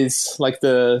challenges is like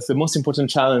the most important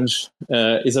challenge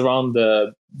is around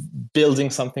building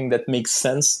something that makes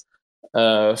sense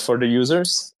for the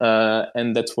users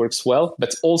and that works well,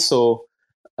 but also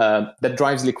that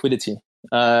drives liquidity.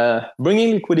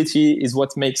 Bringing liquidity is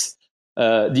what makes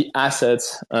the asset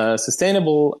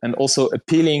sustainable and also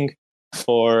appealing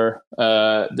for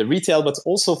the retail, but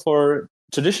also for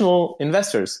traditional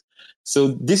investors. So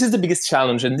this is the biggest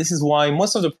challenge, and this is why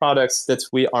most of the products that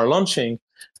we are launching,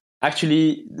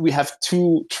 actually, we have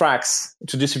two tracks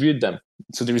to distribute them.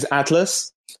 So there is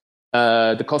Atlas,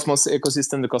 the Cosmos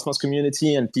ecosystem, the Cosmos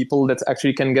community, and people that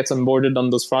actually can get onboarded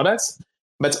on those products.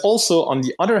 But also, on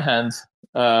the other hand,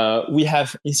 we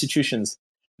have institutions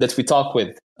that we talk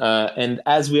with. And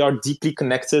as we are deeply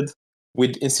connected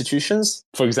with institutions,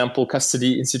 for example,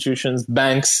 custody institutions,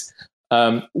 banks,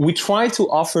 we try to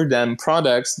offer them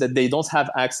products that they don't have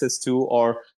access to,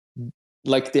 or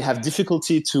like they have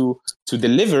difficulty to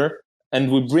deliver, and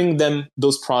we bring them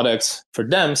those products for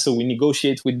them. So we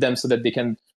negotiate with them so that they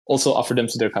can also offer them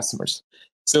to their customers.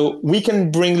 So we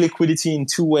can bring liquidity in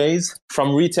two ways,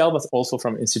 from retail, but also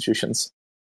from institutions.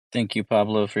 Thank you,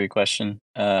 Pablo, for your question.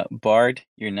 Bard,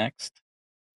 you're next.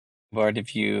 Bard,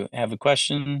 if you have a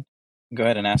question, go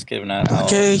ahead and ask it. If not,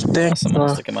 thanks. Someone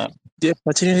else to come up. The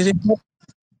opportunity.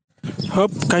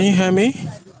 Hope, can you hear me?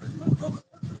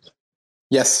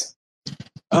 Yes.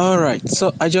 All right.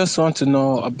 So I just want to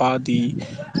know about the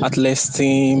Atlas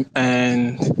team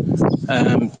and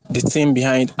the team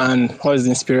behind, and what is the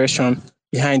inspiration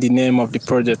behind the name of the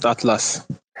project Atlas?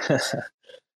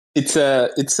 Thanks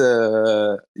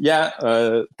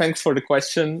for the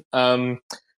question.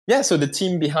 So the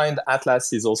team behind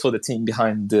Atlas is also the team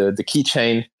behind the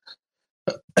keychain.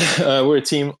 We're a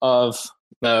team of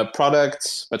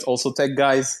product, but also tech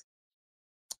guys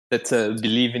that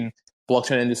believe in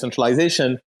blockchain and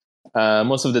decentralization.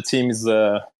 Most of the team is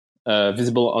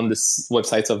visible on the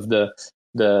website of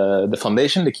the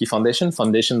foundation, the Key Foundation,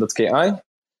 foundation.ki.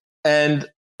 And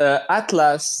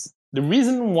Atlas, the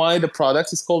reason why the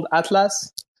product is called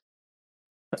Atlas,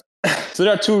 so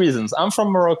there are two reasons. I'm from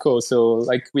Morocco, so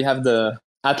like we have the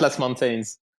Atlas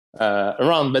Mountains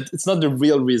around, but it's not the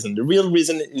real reason. The real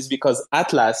reason is because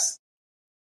Atlas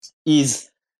is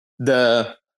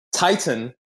the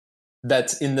Titan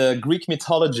that in the Greek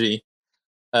mythology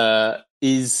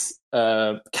is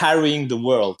carrying the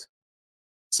world.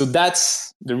 So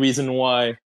that's the reason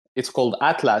why it's called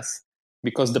Atlas,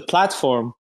 because the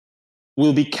platform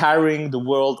will be carrying the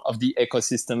world of the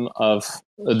ecosystem of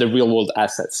the real world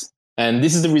assets. And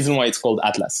this is the reason why it's called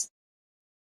Atlas.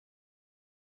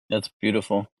 That's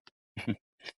beautiful.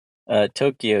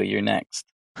 Tokyo, you're next.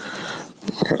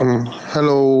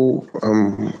 Hello.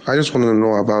 I just want to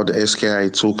know about the SKI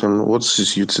token. What's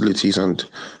its utilities and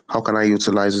how can I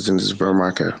utilize it in this bear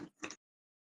market?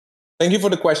 Thank you for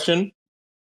the question.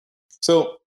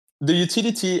 So the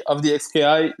utility of the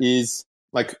XKI is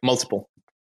like multiple.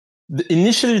 The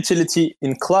initial utility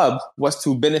in Club was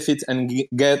to benefit and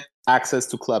get access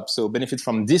to Club. So benefit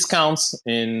from discounts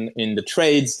in the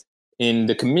trades, in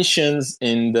the commissions,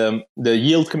 in the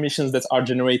yield commissions that are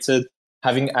generated,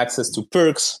 having access to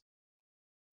perks.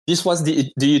 This was the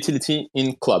utility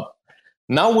in Club.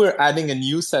 Now we're adding a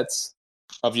new set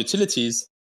of utilities.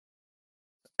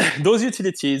 Those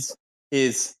utilities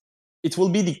it will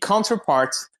be the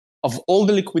counterpart of all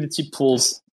the liquidity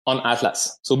pools on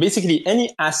Atlas. So basically,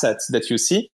 any assets that you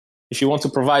see, if you want to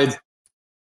provide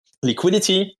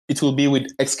liquidity, it will be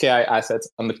with XKI assets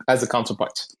as a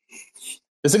counterpart.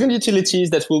 The second utility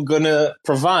is that we're going to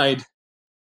provide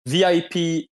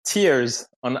VIP tiers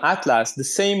on Atlas the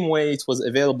same way it was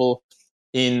available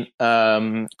in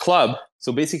Club.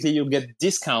 So basically, you get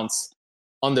discounts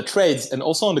on the trades and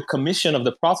also on the commission of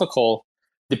the protocol,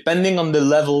 depending on the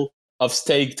level of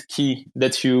staked key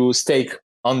that you stake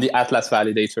on the Atlas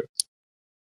validator.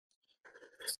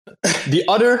 The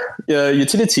other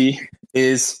utility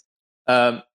is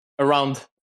around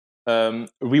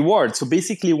rewards. So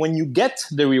basically, when you get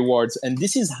the rewards, and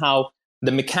this is how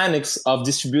the mechanics of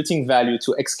distributing value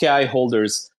to XKI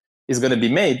holders is going to be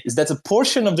made, is that a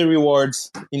portion of the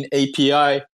rewards in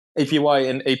APY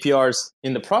and APRs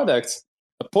in the product,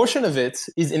 a portion of it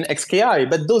is in XKI,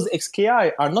 but those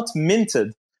XKI are not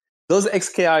minted. Those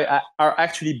XKI are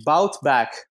actually bought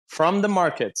back from the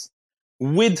market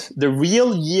with the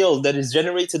real yield that is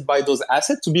generated by those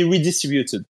assets to be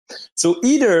redistributed. So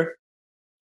either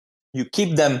you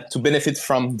keep them to benefit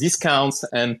from discounts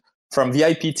and from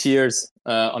VIP tiers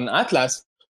on Atlas,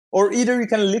 or either you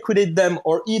can liquidate them,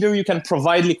 or either you can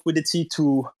provide liquidity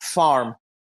to farm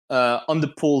on the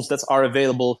pools that are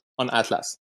available on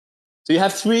Atlas. So you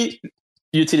have three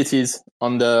utilities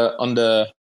on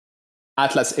the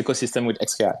Atlas ecosystem with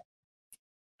XKI.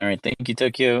 All right, thank you,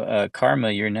 Tokyo.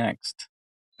 Karma, you're next.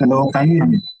 Hello, can you hear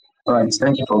me? All right,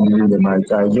 thank you for giving the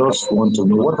mic. I just want to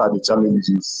know, what are the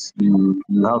challenges you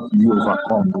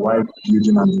overcome while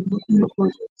building and developing your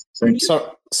project? Thank you.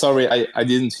 Sorry, I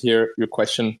didn't hear your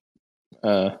question.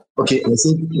 Okay, I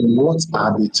said, what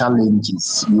are the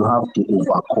challenges you have to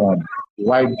overcome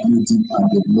while building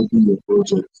and developing your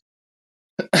project?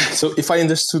 So if I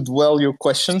understood well your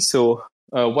question, so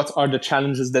what are the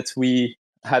challenges that we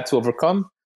had to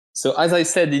overcome? So as I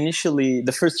said initially,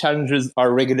 the first challenges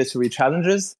are regulatory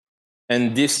challenges.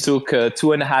 And this took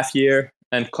 2.5 years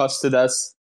and costed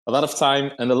us a lot of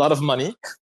time and a lot of money.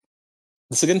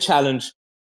 The second challenge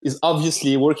is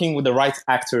obviously working with the right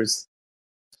actors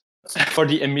for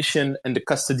the emission and the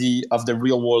custody of the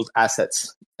real world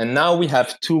assets. And now we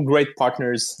have two great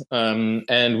partners,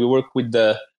 and we work with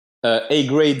the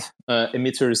A-grade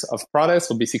emitters of products.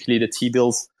 So basically the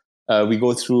T-bills, we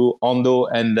go through Ondo,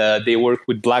 and they work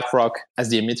with BlackRock as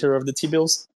the emitter of the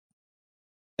T-bills.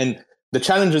 And the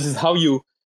challenges is how you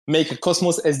make a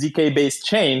Cosmos SDK-based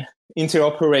chain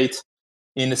interoperate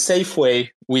in a safe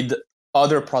way with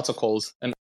other protocols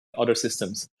and other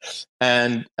systems.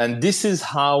 And this is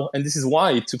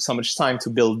why it took so much time to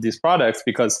build these products,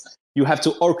 because you have to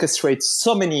orchestrate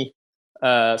so many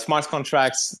smart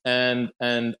contracts and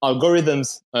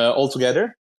algorithms all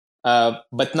together.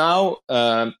 But now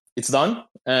it's done,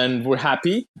 and we're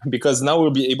happy because now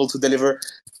we'll be able to deliver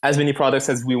as many products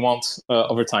as we want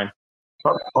over time.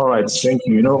 All right, thank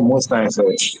you. You know, most times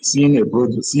seeing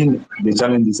the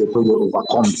challenges a project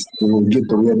overcomes to get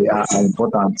to where they are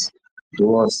important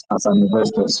to us as an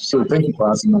investor. So thank you for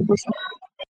asking my question.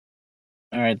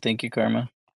 All right, thank you,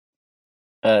 Karma.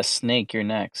 Snake, you're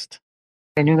next.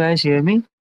 Can you guys hear me?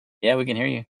 Yeah, we can hear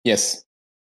you. Yes.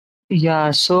 Yeah,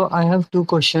 so I have two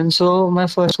questions. So my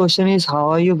first question is,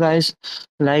 how are you guys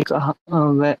how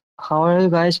are you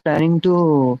guys planning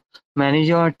to manage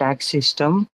your tax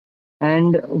system?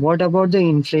 And what about the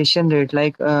inflation rate?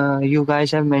 Like you guys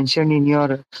have mentioned in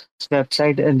your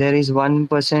website, there is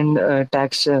 1%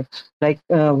 tax,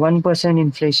 1%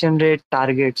 inflation rate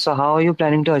target. So how are you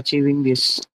planning to achieving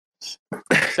this?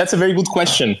 That's a very good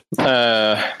question.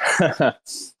 The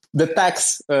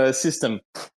tax system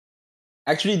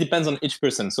actually depends on each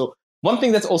person. So one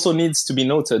thing that also needs to be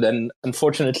noted, and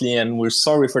unfortunately, and we're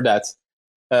sorry for that,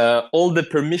 all the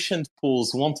permissioned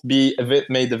pools won't be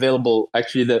made available.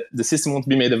 Actually, the system won't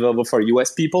be made available for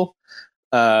US people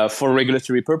for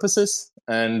regulatory purposes.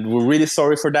 And we're really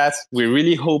sorry for that. We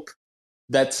really hope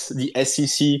that the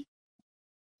SEC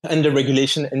and the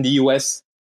regulation in the US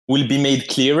will be made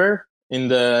clearer in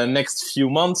the next few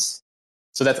months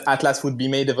so that Atlas would be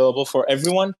made available for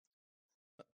everyone.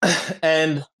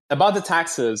 And about the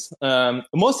taxes,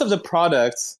 most of the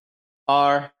products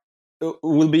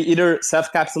will be either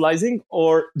self-capitalizing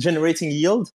or generating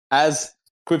yield as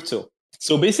crypto.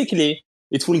 So basically,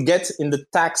 it will get in the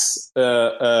tax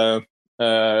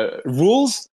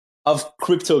rules of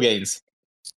crypto gains.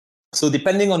 So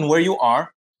depending on where you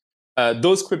are,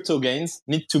 those crypto gains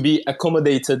need to be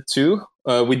accommodated to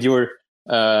with your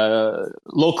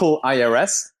local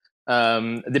IRS,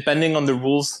 depending on the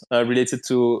rules related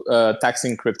to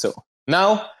taxing crypto.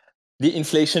 Now, the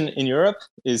inflation in Europe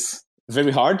is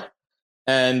very hard.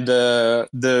 And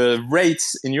the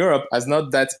rates in Europe is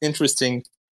not that interesting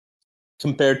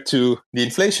compared to the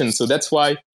inflation. So that's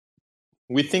why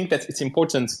we think that it's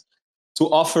important to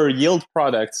offer yield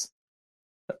products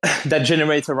that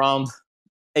generate around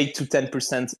 8 to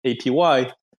 10%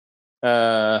 APY,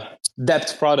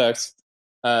 debt products,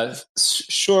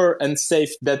 sure and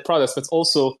safe debt products, but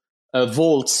also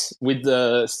vaults with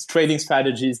trading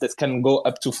strategies that can go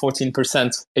up to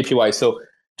 14% APY. So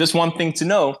just one thing to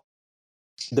know,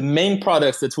 the main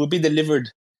products that will be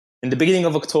delivered in the beginning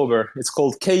of October, it's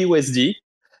called KUSD.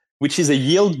 which is a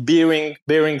yield-bearing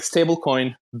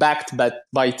stablecoin backed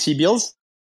by T-bills,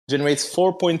 generates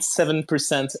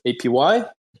 4.7% APY.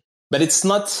 But it's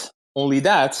not only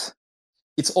that,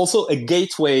 it's also a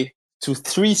gateway to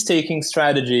 3 staking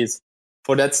strategies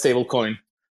for that stablecoin.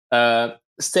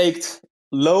 Staked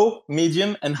low,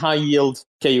 medium, and high yield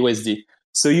KUSD.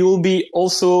 So you will be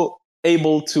also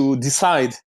able to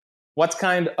decide what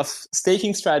kind of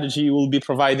staking strategy you will be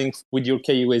providing with your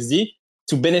KUSD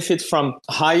to benefit from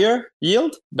higher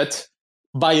yield, but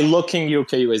by locking your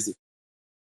KUSD.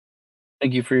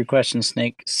 Thank you for your question,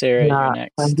 Snake. Sarah, you're Yeah,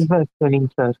 next. thank you for explaining,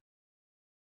 sir.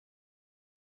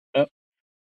 Oh,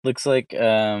 looks like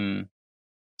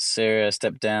Sarah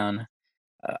stepped down.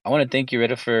 I want to thank you,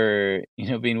 Rita, for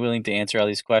being willing to answer all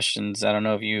these questions. I don't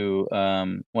know if you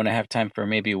want to have time for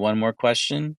maybe one more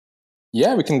question.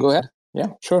 Yeah, we can go ahead.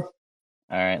 Yeah, sure.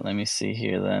 All right, let me see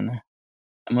here then.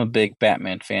 I'm a big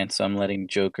Batman fan, so I'm letting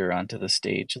Joker onto the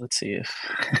stage. Let's see if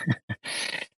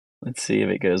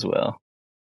it goes well.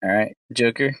 All right,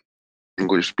 Joker.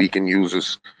 English-speaking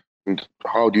users, and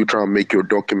how do you try and make your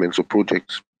documents or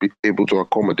projects be able to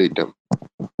accommodate them?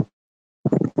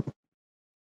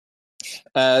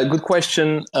 Good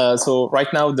question. So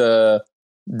right now the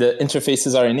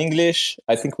interfaces are in English.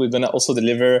 I think we're gonna also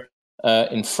deliver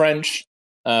in French,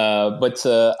 but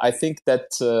I think that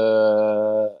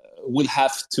we'll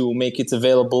have to make it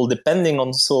available depending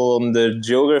also on the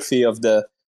geography of the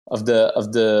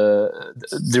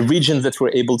regions that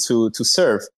we're able to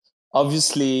serve.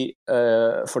 Obviously,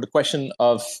 for the question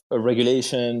of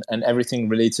regulation and everything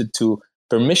related to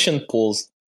permission pools,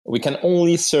 we can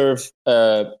only serve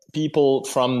people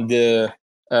from the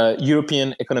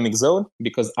European Economic Zone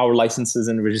because our licenses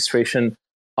and registration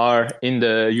are in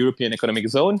the European Economic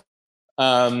Zone.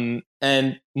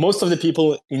 And most of the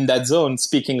people in that zone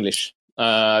speak English.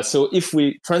 So if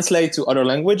we translate to other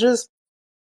languages,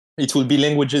 it will be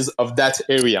languages of that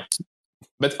area.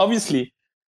 But obviously,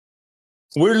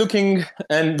 we're looking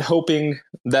and hoping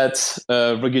that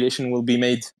regulation will be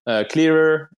made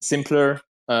clearer, simpler,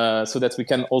 so that we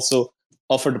can also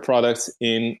offer the products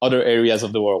in other areas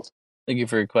of the world. Thank you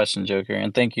for your question, Joker,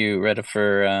 and thank you, Rita,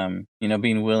 for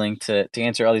being willing to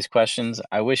answer all these questions.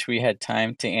 I wish we had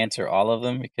time to answer all of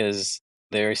them because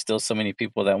there are still so many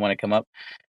people that want to come up.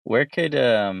 Where could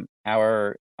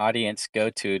our audience go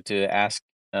to ask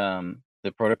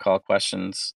the protocol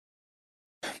questions?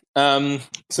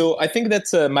 So I think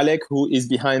that Malek, who is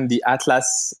behind the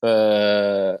Atlas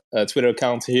Twitter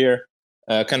account here,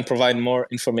 can provide more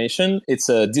information. It's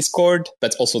a Discord,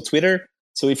 but also Twitter.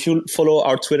 So if you follow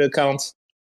our Twitter account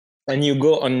and you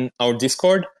go on our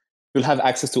Discord, you'll have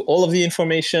access to all of the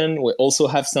information. We also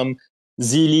have some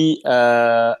Zeely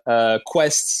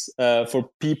quests for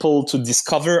people to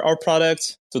discover our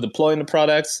product, to deploy the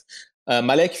products.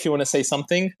 Malek, if you want to say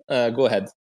something, go ahead.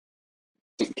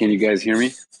 Can you guys hear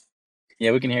me?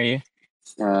 Yeah, we can hear you.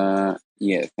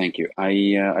 Yeah, thank you.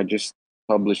 I just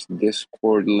published the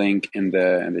Discord link in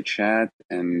the chat,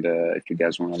 and if you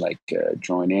guys want to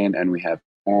join in, and we have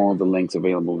all the links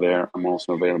available there. I'm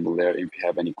also available there if you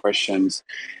have any questions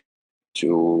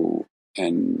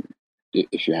and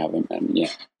if you haven't, and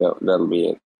yeah, that'll be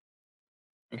it.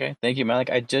 Okay, thank you, Malik.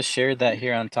 I just shared that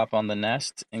here on top on the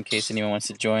Nest in case anyone wants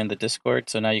to join the Discord.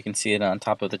 So now you can see it on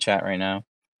top of the chat right now.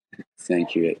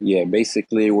 Thank you. Yeah,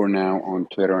 basically we're now on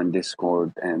Twitter and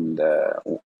Discord, and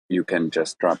you can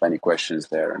just drop any questions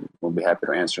there, and we'll be happy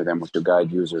to answer them to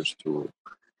guide users to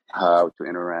how to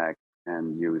interact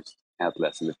and use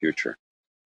Atlas in the future.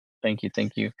 Thank you.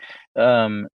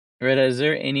 Rita, is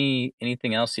there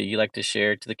anything else that you'd like to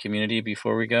share to the community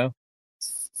before we go?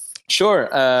 Sure.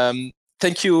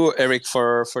 Thank you, Eric,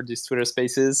 for these Twitter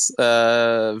Spaces.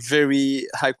 Very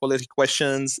high quality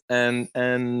questions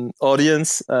and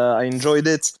audience. I enjoyed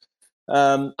it.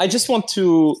 I just want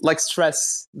to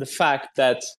stress the fact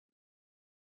that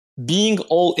being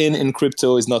all in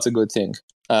crypto is not a good thing.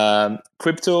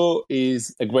 Crypto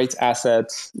is a great asset.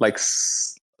 Like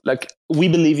we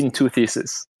believe in 2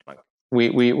 theses.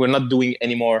 We're not doing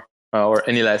any more or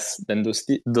any less than those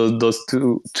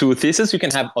two theses. You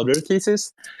can have other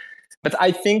theses, but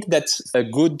I think that a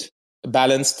good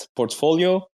balanced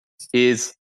portfolio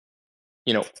is,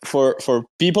 for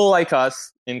people like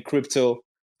us in crypto,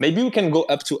 maybe we can go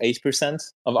up to 8%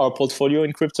 of our portfolio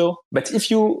in crypto. But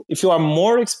if you are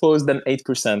more exposed than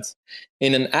 8%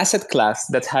 in an asset class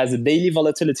that has a daily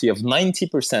volatility of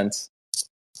 90%,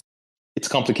 it's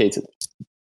complicated.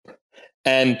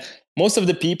 And most of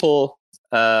the people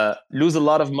lose a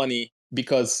lot of money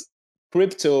because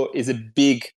crypto is a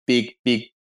big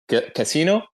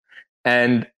casino,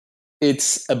 and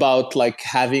it's about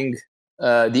having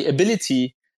the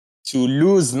ability to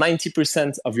lose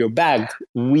 90% of your bag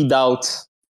without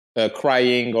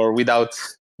crying or without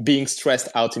being stressed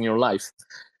out in your life.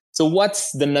 So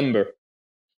what's the number?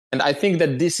 And I think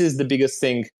that this is the biggest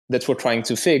thing that we're trying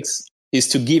to fix, is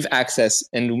to give access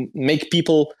and make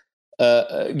people,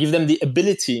 give them the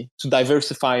ability to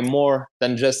diversify more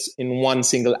than just in one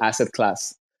single asset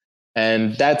class.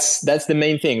 And that's the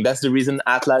main thing. That's the reason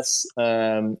Atlas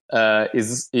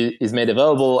is made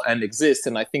available and exists.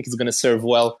 And I think it's going to serve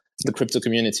well the crypto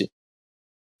community.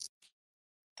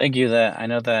 Thank you. That I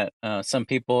know that some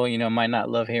people, might not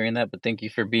love hearing that, but thank you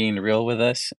for being real with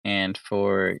us and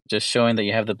for just showing that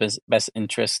you have the best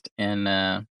interest in,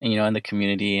 in the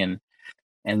community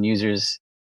and users.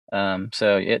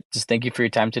 Just thank you for your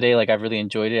time today. Like, I've really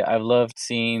enjoyed it. I've loved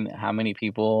seeing how many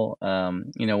people,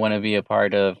 want to be a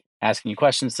part of asking you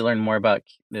questions to learn more about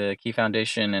the Key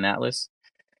Foundation and Atlas.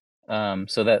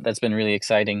 So that's been really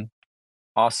exciting.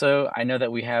 Also, I know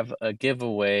that we have a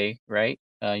giveaway, right?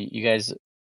 You guys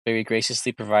very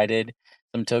graciously provided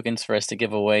some tokens for us to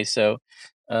give away. So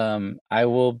I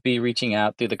will be reaching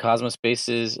out through the Cosmos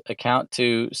Spaces account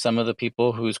to some of the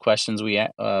people whose questions we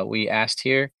asked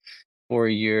here for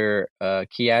your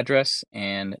key address,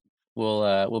 and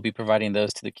we'll be providing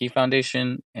those to the Key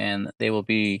Foundation, and they will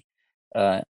be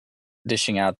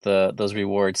dishing out those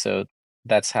rewards. So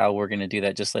that's how we're going to do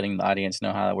that, just letting the audience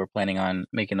know how we're planning on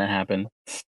making that happen.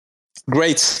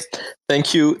 Great.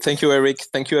 Thank you, Eric.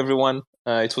 Thank you, everyone.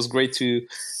 It was great to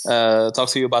talk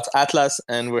to you about Atlas,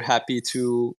 and we're happy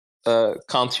to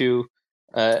count you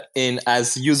in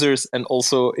as users and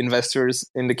also investors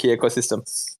in the Key ecosystem.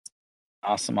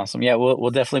 Awesome. Yeah,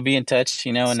 we'll definitely be in touch,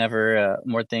 whenever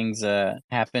more things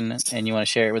happen and you want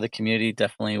to share it with the community.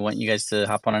 Definitely want you guys to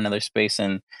hop on another space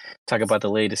and talk about the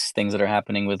latest things that are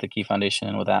happening with the Key Foundation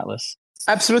and with Atlas.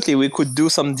 Absolutely. We could do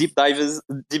some deep dives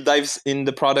in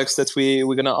the products that we're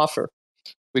going to offer.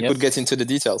 We could get into the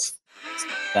details.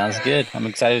 Sounds good. I'm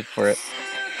excited for it.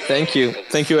 Thank you,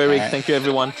 Eric. Right. Thank you,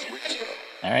 everyone.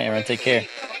 All right, everyone, take care.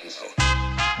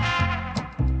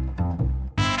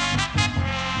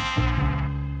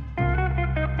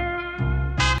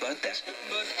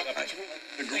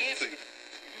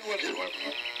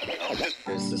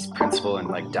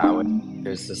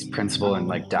 There's this principle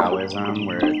in Taoism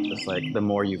where it's like the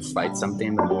more you fight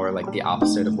something, the more like the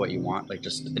opposite of what you want, like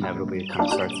just inevitably it kind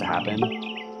of starts to happen.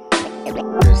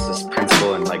 There's this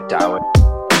principle in like Taoism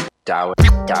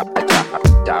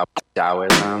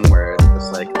where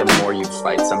it's like the more you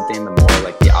fight something, the more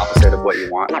like the opposite of what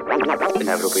you want,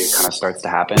 inevitably it kind of starts to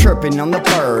happen. Chirping on the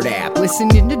Bird app,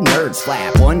 listening to nerds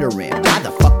flap, wondering why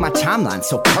the fuck my timeline's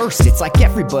so cursed. It's like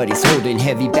everybody's holding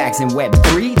heavy bags in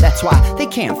Web3. That's why they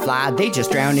can't fly, they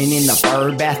just drowning in the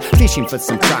bird bath, fishing for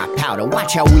some dry powder.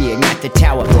 Watch how we ignite the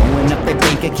tower, blowing up their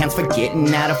bank accounts, forgetting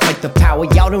how to fight the power.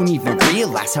 Y'all don't even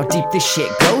realize how deep this shit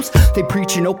goes. They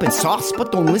preach an open source,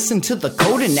 but don't listen to the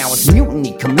code. And now it's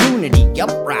mutiny, community,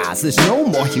 uprise. There's no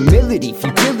more humility,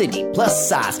 futility, plus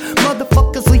size.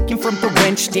 Motherfuckers leaking from the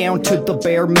wrench down to the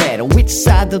bare metal. Which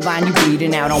side the line you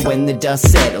bleeding out on when the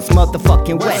dust settles?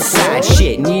 Motherfucking west side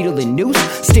shit, needle and noose.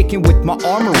 Sticking with my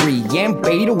armory, and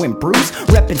Beto and Bruce.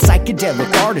 Reppin'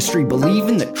 psychedelic artistry,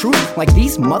 believing the truth. Like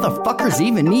these motherfuckers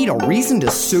even need a reason to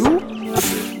sue?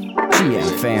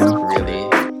 GM fam. Really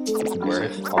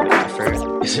worth all the effort?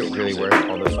 Is it really worth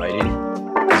all the fighting?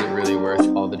 Is it really worth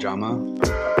all the drama?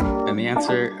 And the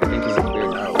answer, I think, is a clear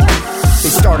no. They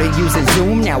started using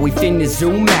Zoom, now we finna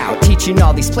zoom out. Teaching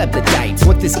all these plebiscites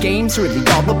what this game's really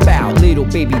all about. Little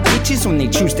baby bitches when they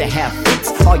choose to have fits.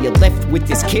 All you're left with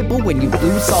is kibble when you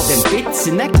lose all them bits.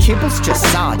 And that kibble's just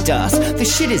sawdust,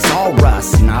 this shit is all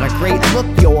rust. Not a great look,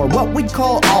 you're what we'd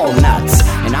call all nuts.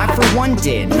 And I for one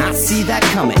did not see that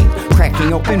coming.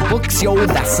 Cracking open books, yo,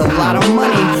 that's a lot of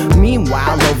money.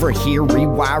 Meanwhile over here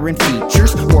rewiring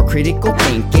features. More critical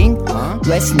thinking,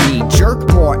 less knee-jerk.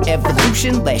 More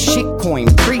evolution, less shitcoin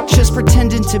preachers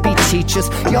pretending to be teachers.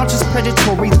 Y'all just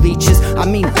predatory leeches. I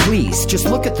mean, please, just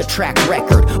look at the track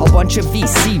record. A bunch of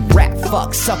VC rap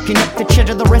fucks sucking up the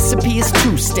cheddar. The recipe is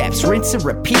 2 steps, rinse and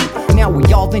repeat. Now we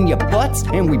all in your butts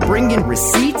and we bring in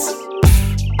receipts.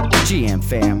 GM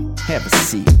fam, have a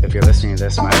seat. If you're listening to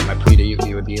this, my plea to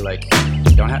you would be like,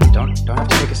 don't have to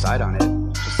take a side on it.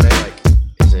 Just say like,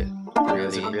 is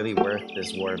it really worth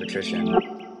this war of attrition?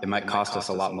 It might cost us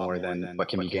a lot more than what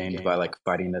can be gained by like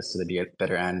fighting this to the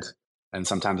bitter end. And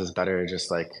sometimes it's better to just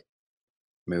like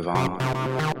move on.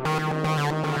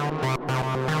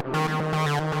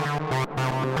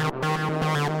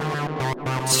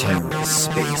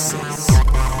 TerraSpaces.